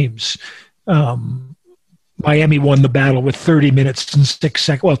two teams. Miami won the battle with 30 minutes and 6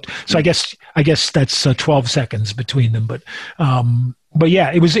 seconds. Well, so I guess that's 12 seconds between them, But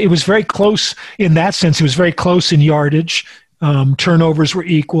yeah, it was very close in that sense. It was very close in yardage. Turnovers were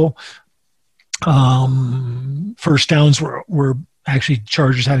equal. First downs were actually,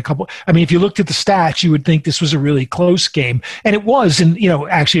 Chargers had a couple. I mean, if you looked at the stats, you would think this was a really close game, and it was,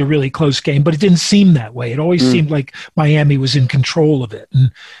 actually a really close game. But it didn't seem that way. It always seemed like Miami was in control of it.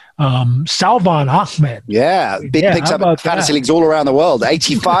 And Salvon Ahmed. Yeah, picks up fantasy leagues all around the world.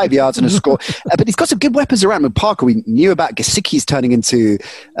 85 yards and a score. But he's got some good weapons around him. Parker, we knew about Gesicki's turning into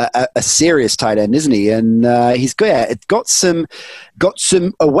a serious tight end, isn't he? And he's got some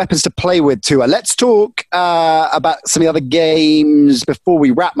weapons to play with too. Let's talk about some of the other games before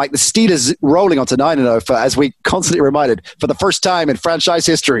we wrap. Mike, the Steelers rolling on to 9-0 as we constantly reminded, for the first time in franchise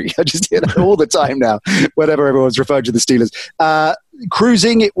history. I just hear that all the time now, whenever everyone's referred to the Steelers.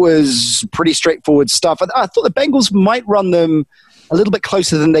 Cruising, it was pretty straightforward stuff. I thought the Bengals might run them a little bit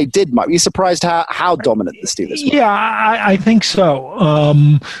closer than they did, Mike. Were you surprised how dominant the Steelers were? Yeah, I think so.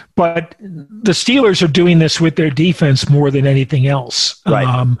 But the Steelers are doing this with their defense more than anything else.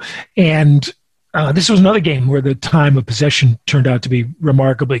 Right. This was another game where the time of possession turned out to be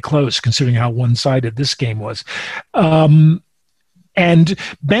remarkably close, considering how one-sided this game was. And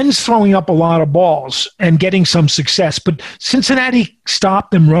Ben's throwing up a lot of balls and getting some success, but Cincinnati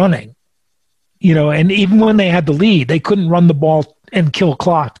stopped them running. And even when they had the lead, they couldn't run the ball and kill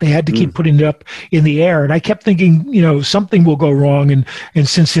clock. They had to keep putting it up in the air. And I kept thinking, something will go wrong and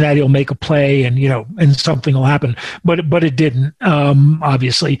Cincinnati will make a play and something will happen. But it didn't,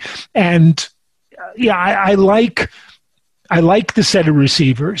 obviously. And I like the set of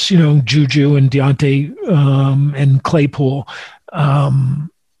receivers, Juju and Deontay and Claypool.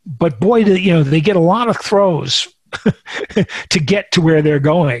 But boy, they get a lot of throws to get to where they're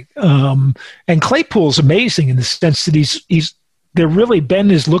going. And Claypool's amazing in the sense that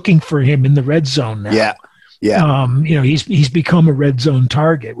Ben is looking for him in the red zone now. Yeah. Yeah. He's become a red zone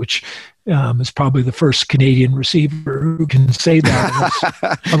target, which is probably the first Canadian receiver who can say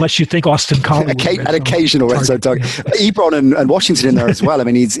that, unless you think Austin Collie. An occasional red zone target. Ebron and Washington in there as well. I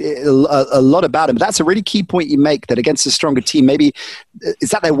mean, he's a lot about him. But that's a really key point you make, that against a stronger team, maybe is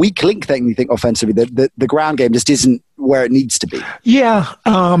that their weak link thing, you think, offensively? The ground game just isn't where it needs to be. Yeah,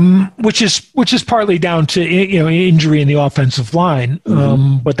 which is partly down to injury in the offensive line,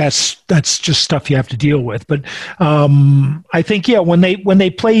 but that's just stuff you have to deal with. But I think when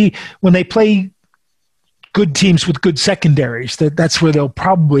they play good teams with good secondaries, that's where they'll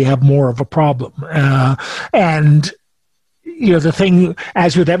probably have more of a problem. And the thing,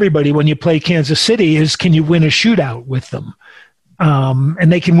 as with everybody, when you play Kansas City, is can you win a shootout with them?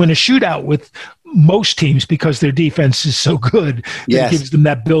 And they can win a shootout with most teams because their defense is so good. Yes. It gives them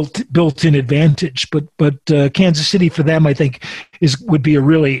that built-in advantage. But Kansas City, for them, I think it's going to be a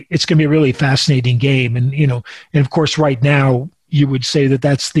really fascinating game. And of course, right now you would say that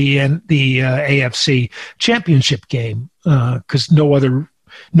that's the AFC Championship game, because no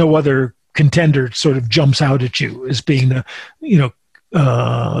other contender sort of jumps out at you as being the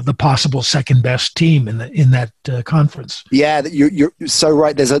possible second best team in that conference. Yeah, you're so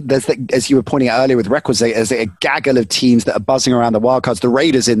right. There's as you were pointing out earlier with records, there's a gaggle of teams that are buzzing around the wild cards. The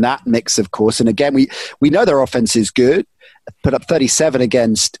Raiders in that mix, of course. And again, we know their offense is good. Put up 37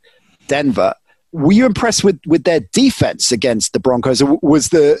 against Denver. Were you impressed with their defense against the Broncos? Or was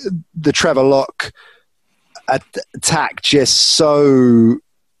the Trevor Locke attack just so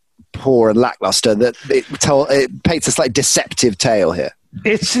poor and lackluster that it paints a slightly deceptive tale here?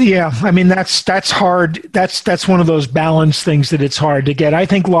 I mean, that's hard. That's one of those balance things that it's hard to get. I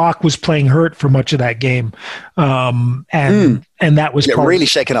think Locke was playing hurt for much of that game, and that was really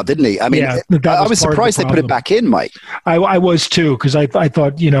shaken up, didn't he? I mean, I was surprised they put it back in, Mike. I was too, because I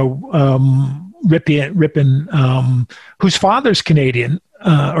thought Rypien, whose father's Canadian.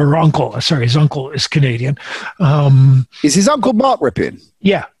 Or uncle, sorry, his uncle is Canadian. Is his uncle Mark Rypien?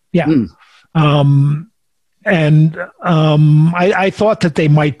 Yeah. I thought that they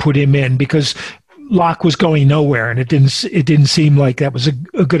might put him in because Locke was going nowhere, and it didn't seem like that was a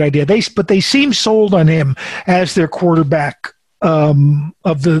good idea. But they seem sold on him as their quarterback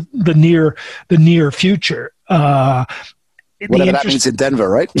of the near future. Whatever that means in Denver,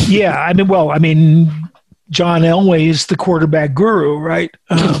 right? Yeah, I mean, John Elway is the quarterback guru, right?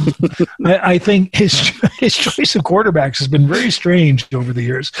 I think his choice of quarterbacks has been very strange over the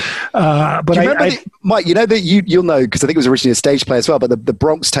years. But Mike, you'll know because I think it was originally a stage play as well. But the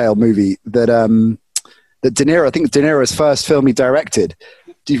Bronx Tale movie that De Niro, I think it's De Niro's first film he directed.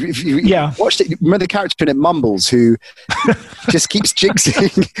 If you watched it, remember the character in it, Mumbles, who just keeps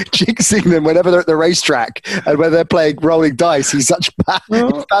jinxing them whenever they're at the racetrack and when they're playing rolling dice. He's such bad.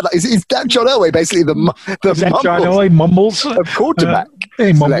 Is that John Elway basically the is that Mumbles? John Elway Mumbles of quarterback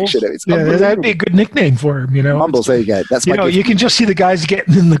Mumbles. That'd be a good nickname for him. Mumbles. There you go. That's you can just see the guys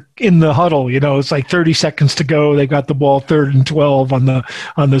getting in the huddle. It's like 30 seconds to go. They got the ball 3rd and 12 on the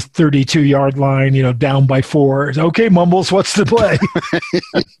 32-yard line. Down by 4. Okay, Mumbles, what's the play?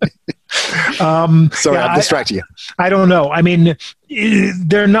 Sorry, I'm distracting you. I don't know. I mean,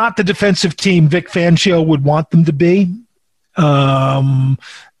 they're not the defensive team Vic Fangio would want them to be. And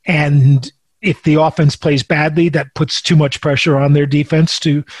if the offense plays badly, that puts too much pressure on their defense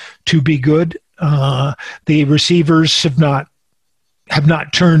to be good. The receivers have not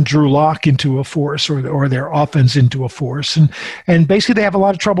turned Drew Lock into a force or their offense into a force. And basically they have a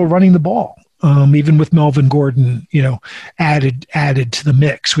lot of trouble running the ball. Even with Melvin Gordon, added to the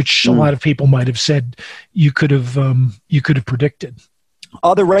mix, which a lot of people might have said you could have predicted.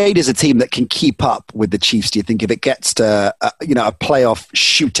 Are the Raiders a team that can keep up with the Chiefs, do you think, if it gets to a playoff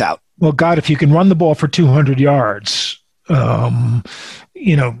shootout? Well, God, if you can run the ball for 200 yards, you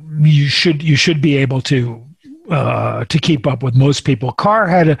should be able to keep up with most people.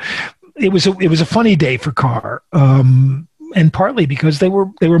 Carr it was a funny day for Carr, and partly because they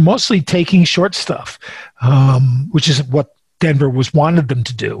were mostly taking short stuff, which is what Denver wanted them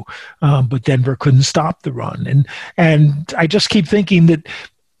to do, but Denver couldn't stop the run. And I just keep thinking that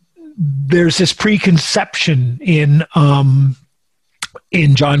there's this preconception in John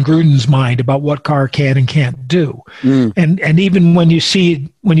Gruden's mind about what Carr can and can't do. And even when you see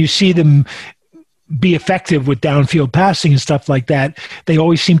them be effective with downfield passing and stuff like that, they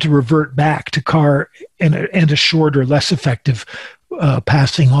always seem to revert back to Carr and a shorter, less effective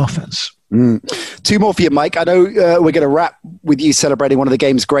passing offense. Two more for you, Mike. I know we're going to wrap with you celebrating one of the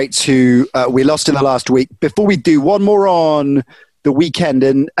game's greats who we lost in the last week. Before we do, one more on the weekend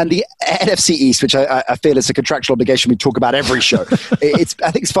and the NFC East, which I feel is a contractual obligation we talk about every show. I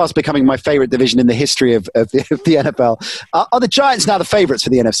think it's fast becoming my favorite division in the history of the NFL. Are the Giants now the favorites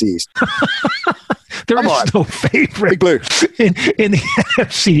for the NFC East? There is no favorite. Big Blue. In the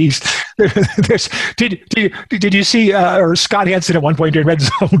NFC East. Did you see, or Scott Hansen at one point during Red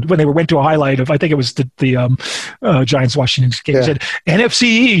Zone when they went to a highlight of, I think it was the Giants-Washington game, said, NFC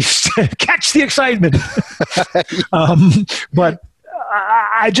East, catch the excitement. But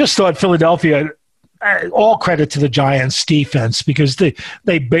I just thought Philadelphia, all credit to the Giants defense, because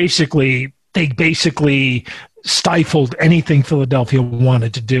they basically stifled anything Philadelphia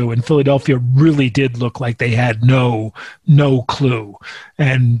wanted to do, and Philadelphia really did look like they had no clue,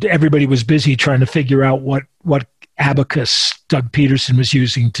 and everybody was busy trying to figure out what abacus Doug Peterson was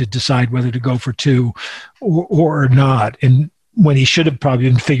using to decide whether to go for two or not, and when he should have probably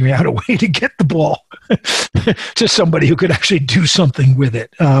been figuring out a way to get the ball to somebody who could actually do something with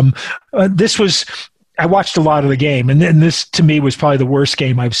it. I watched a lot of the game, and then this, to me, was probably the worst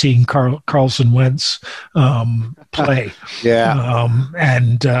game I've seen Carson Wentz play. Yeah.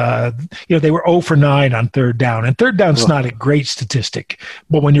 They were 0 for 9 on third down, and third down's not a great statistic,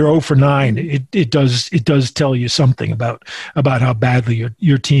 but when you're 0 for 9, it does tell you something about how badly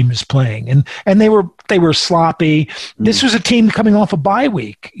your team is playing, and they were sloppy. This was a team coming off a bye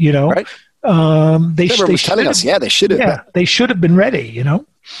week, Right. They should have. Yeah, they should have been ready,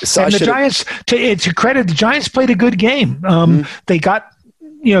 So and the Giants, to credit, the Giants played a good game. They got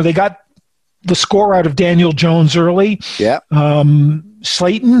the score out of Daniel Jones early. Yeah.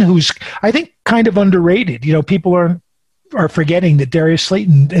 Slayton, who's I think kind of underrated. People are forgetting that Darius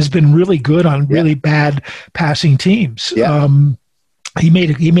Slayton has been really good on really bad passing teams. Yeah. He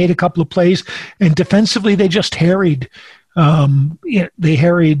made a couple of plays, and defensively they just harried. They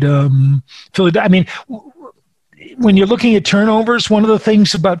harried Philadelphia. I mean, when you're looking at turnovers, one of the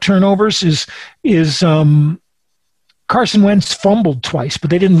things about turnovers is Carson Wentz fumbled twice, but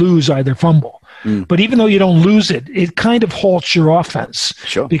they didn't lose either fumble. But even though you don't lose it, it kind of halts your offense.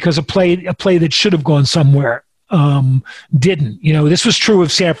 Sure. Because a play that should have gone somewhere didn't. This was true of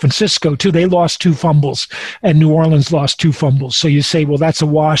San Francisco too. They lost 2 fumbles, and New Orleans lost 2 fumbles. So you say, well, that's a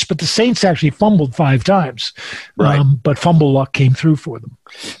wash. But the Saints actually fumbled 5 times, right? But fumble luck came through for them.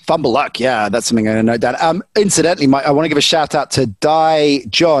 Fumble luck, yeah, that's something I know down. Incidentally, Mike, I want to give a shout out to Di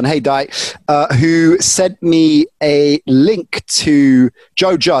John. Hey, Di, who sent me a link to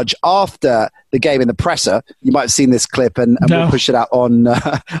Joe Judge after the game in the presser. You might have seen this clip, and we'll push it out on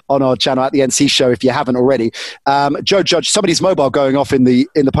our channel at the NC Show if you haven't already. Joe Judge, somebody's mobile going off in the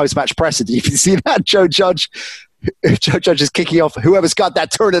post-match presser. Did you see that? Joe Judge is kicking off. Whoever's got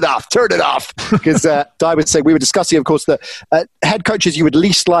that, turn it off. Because Di would say, we were discussing, of course, the head coaches you would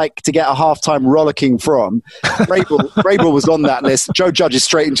least like to get a halftime rollicking from. Vrabel was on that list. Joe Judge is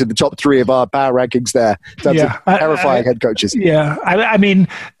straight into the top 3 of our power rankings there. Terrifying head coaches. Yeah, I mean,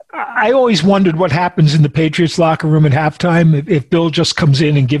 I always wondered what happens in the Patriots locker room at halftime if Bill just comes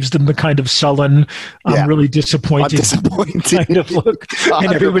in and gives them the kind of sullen, I'm really disappointed kind of look.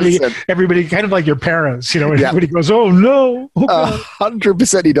 And everybody kind of like your parents, everybody goes, oh no.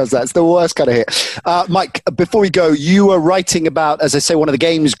 100% he does that. It's the worst kind of hit. Mike, before we go, you were writing about, as I say, one of the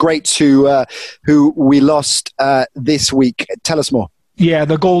game's greats who we lost this week. Tell us more. Yeah,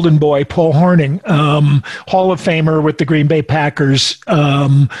 the golden boy, Paul Hornung, Hall of Famer with the Green Bay Packers,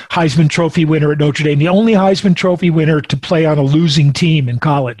 Heisman Trophy winner at Notre Dame, the only Heisman Trophy winner to play on a losing team in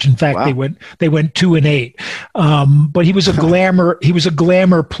college. In fact, they went 2-8. But he was a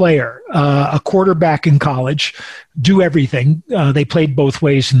glamour player, a quarterback in college, do everything. They played both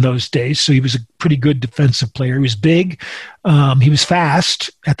ways in those days, so he was a pretty good defensive player. He was big, He was fast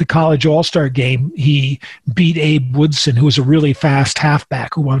at the college all-star game. He beat Abe Woodson, who was a really fast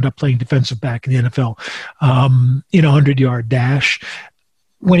halfback who wound up playing defensive back in the NFL, in a 100-yard dash.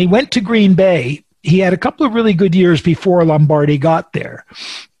 When he went to Green Bay, he had a couple of really good years before Lombardi got there.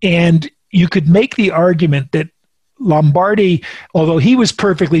 And you could make the argument that Lombardi, although he was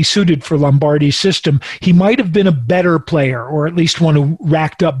perfectly suited for Lombardi's system, he might have been a better player, or at least one who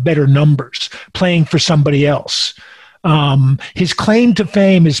racked up better numbers playing for somebody else. His claim to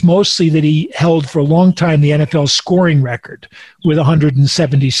fame is mostly that he held for a long time the NFL scoring record with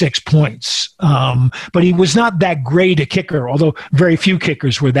 176 points. But he was not that great a kicker, although very few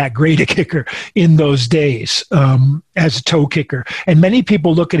kickers were that great a kicker in those days as a toe kicker. And many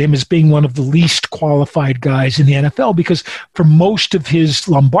people look at him as being one of the least qualified guys in the NFL because for most of his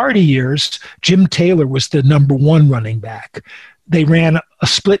Lombardi years, Jim Taylor was the number one running back. They ran a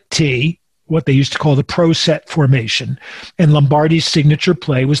split T, what they used to call the pro set formation. And Lombardi's signature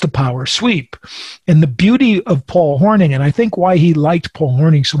play was the power sweep. And the beauty of Paul Hornung, and I think why he liked Paul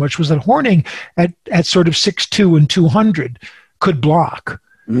Hornung so much, was that Hornung at sort of 6'2" and 200 could block.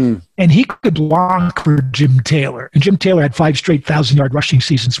 And he could block for Jim Taylor. And Jim Taylor had 5 straight 1,000-yard rushing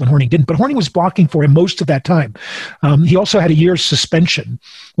seasons when Hornung didn't. But Hornung was blocking for him most of that time. He also had a year's suspension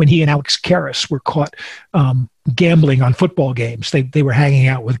when he and Alex Karras were caught gambling on football games. They were hanging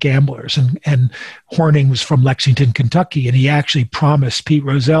out with gamblers. And Hornung was from Lexington, Kentucky. And he actually promised Pete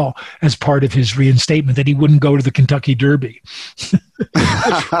Rozelle as part of his reinstatement that he wouldn't go to the Kentucky Derby,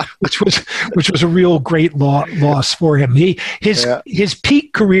 which was a real great loss for him. His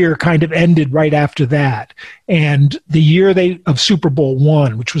peak career kind of ended right after that. And the year of Super Bowl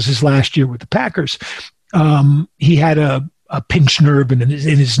I, which was his last year with the Packers, he had a pinched nerve in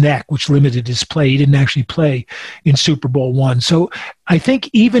his neck, which limited his play. He didn't actually play in Super Bowl I. So I think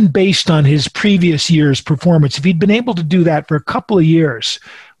even based on his previous year's performance, if he'd been able to do that for a couple of years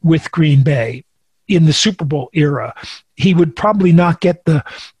with Green Bay in the Super Bowl era, he would probably not get the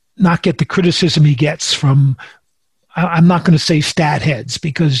criticism he gets from, I'm not going to say stat heads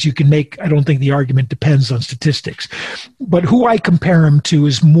because you can make, I don't think the argument depends on statistics, but who I compare him to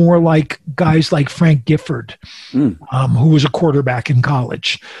is more like guys like Frank Gifford, who was a quarterback in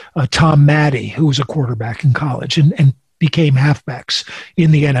college, Tom Matte, who was a quarterback in college and became halfbacks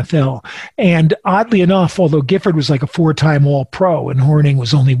in the NFL. And oddly enough, although Gifford was like a 4-time All-Pro and Hornung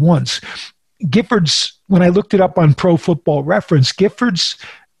was only once, Gifford's, when I looked it up on Pro Football Reference, Gifford's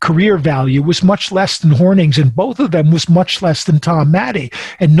career value was much less than Hornung's, and both of them was much less than Tom Matte.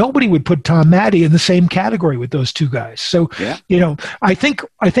 And nobody would put Tom Matte in the same category with those two guys. So, I think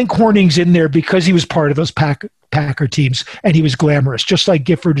Hornung's in there because he was part of those Packer teams and he was glamorous, just like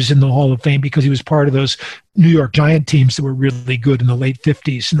Gifford is in the Hall of Fame because he was part of those New York Giant teams that were really good in the late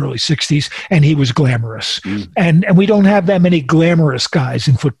 50s and early 60s, and he was glamorous. And we don't have that many glamorous guys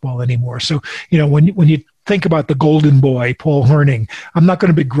in football anymore. So, when you think about the golden boy, Paul Hornung, I'm not going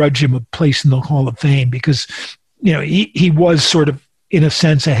to begrudge him a place in the Hall of Fame because, he was sort of, in a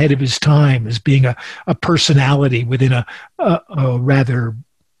sense, ahead of his time as being a personality within a rather,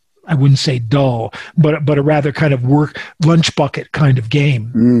 I wouldn't say dull, but a rather kind of lunch bucket kind of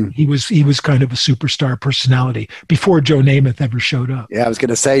game. He was kind of a superstar personality before Joe Namath ever showed up. Yeah, I was going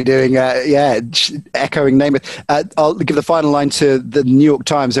to say echoing Namath. I'll give the final line to the New York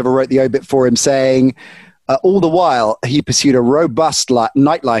Times, who wrote the obit for him, saying, all the while, he pursued a robust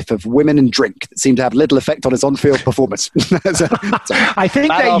nightlife of women and drink that seemed to have little effect on his on-field performance. I think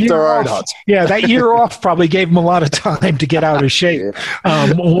that year off probably gave him a lot of time to get out of shape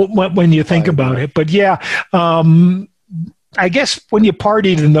when you think about it. But I guess when you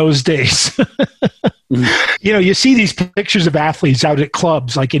partied in those days, you see these pictures of athletes out at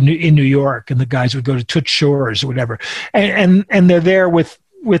clubs like in New York, and the guys would go to Toots Shores or whatever, and they're there with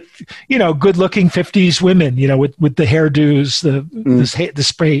good-looking 50s women, with the hairdos, the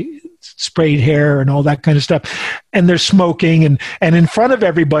sprayed hair and all that kind of stuff. And they're smoking and in front of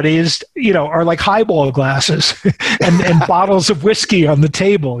everybody are like highball glasses and bottles of whiskey on the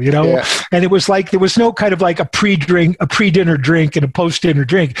table, and it was like, there was no kind of like a pre-dinner drink and a post-dinner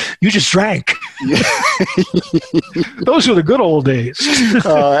drink. You just drank. Those were the good old days.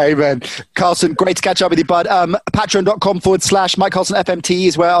 Amen. Carlson, great to catch up with you, bud. Patreon.com/Mike Carlson FMT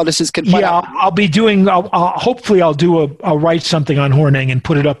is where our listeners can find out. I'll be doing, hopefully I'll write something on Hornung and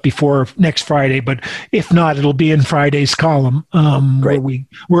put it up before next Friday, but if not, it'll be in Friday's column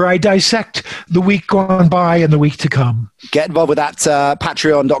where I dissect the week gone by and the week to come. Get involved with that.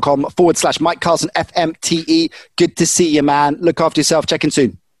 Patreon.com/Mike Carlson FMTE. Good to see you, man. Look after yourself. Check in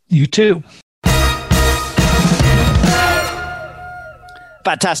soon. You too.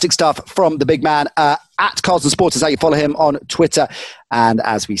 Fantastic stuff from the big man. At Carlson Sports is how you follow him on Twitter. And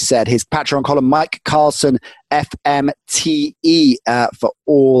as we said, his Patreon column, Mike Carlson, FMTE, for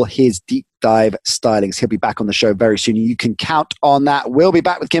all his deep dive stylings. He'll be back on the show very soon. You can count on that. We'll be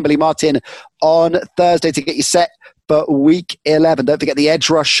back with Kimberly Martin on Thursday to get you set for week 11. Don't forget the Edge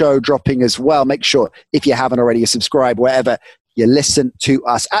Rush show dropping as well. Make sure, if you haven't already, you subscribe wherever you listen to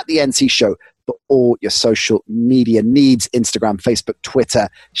us at the NC Show for all your social media needs, Instagram, Facebook, Twitter.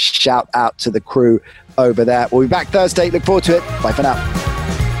 Shout out to the crew over there. We'll be back Thursday. Look forward to it. Bye for now.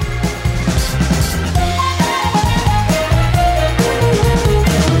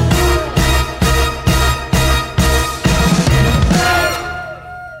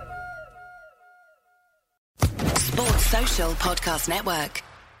 Sports Social Podcast Network.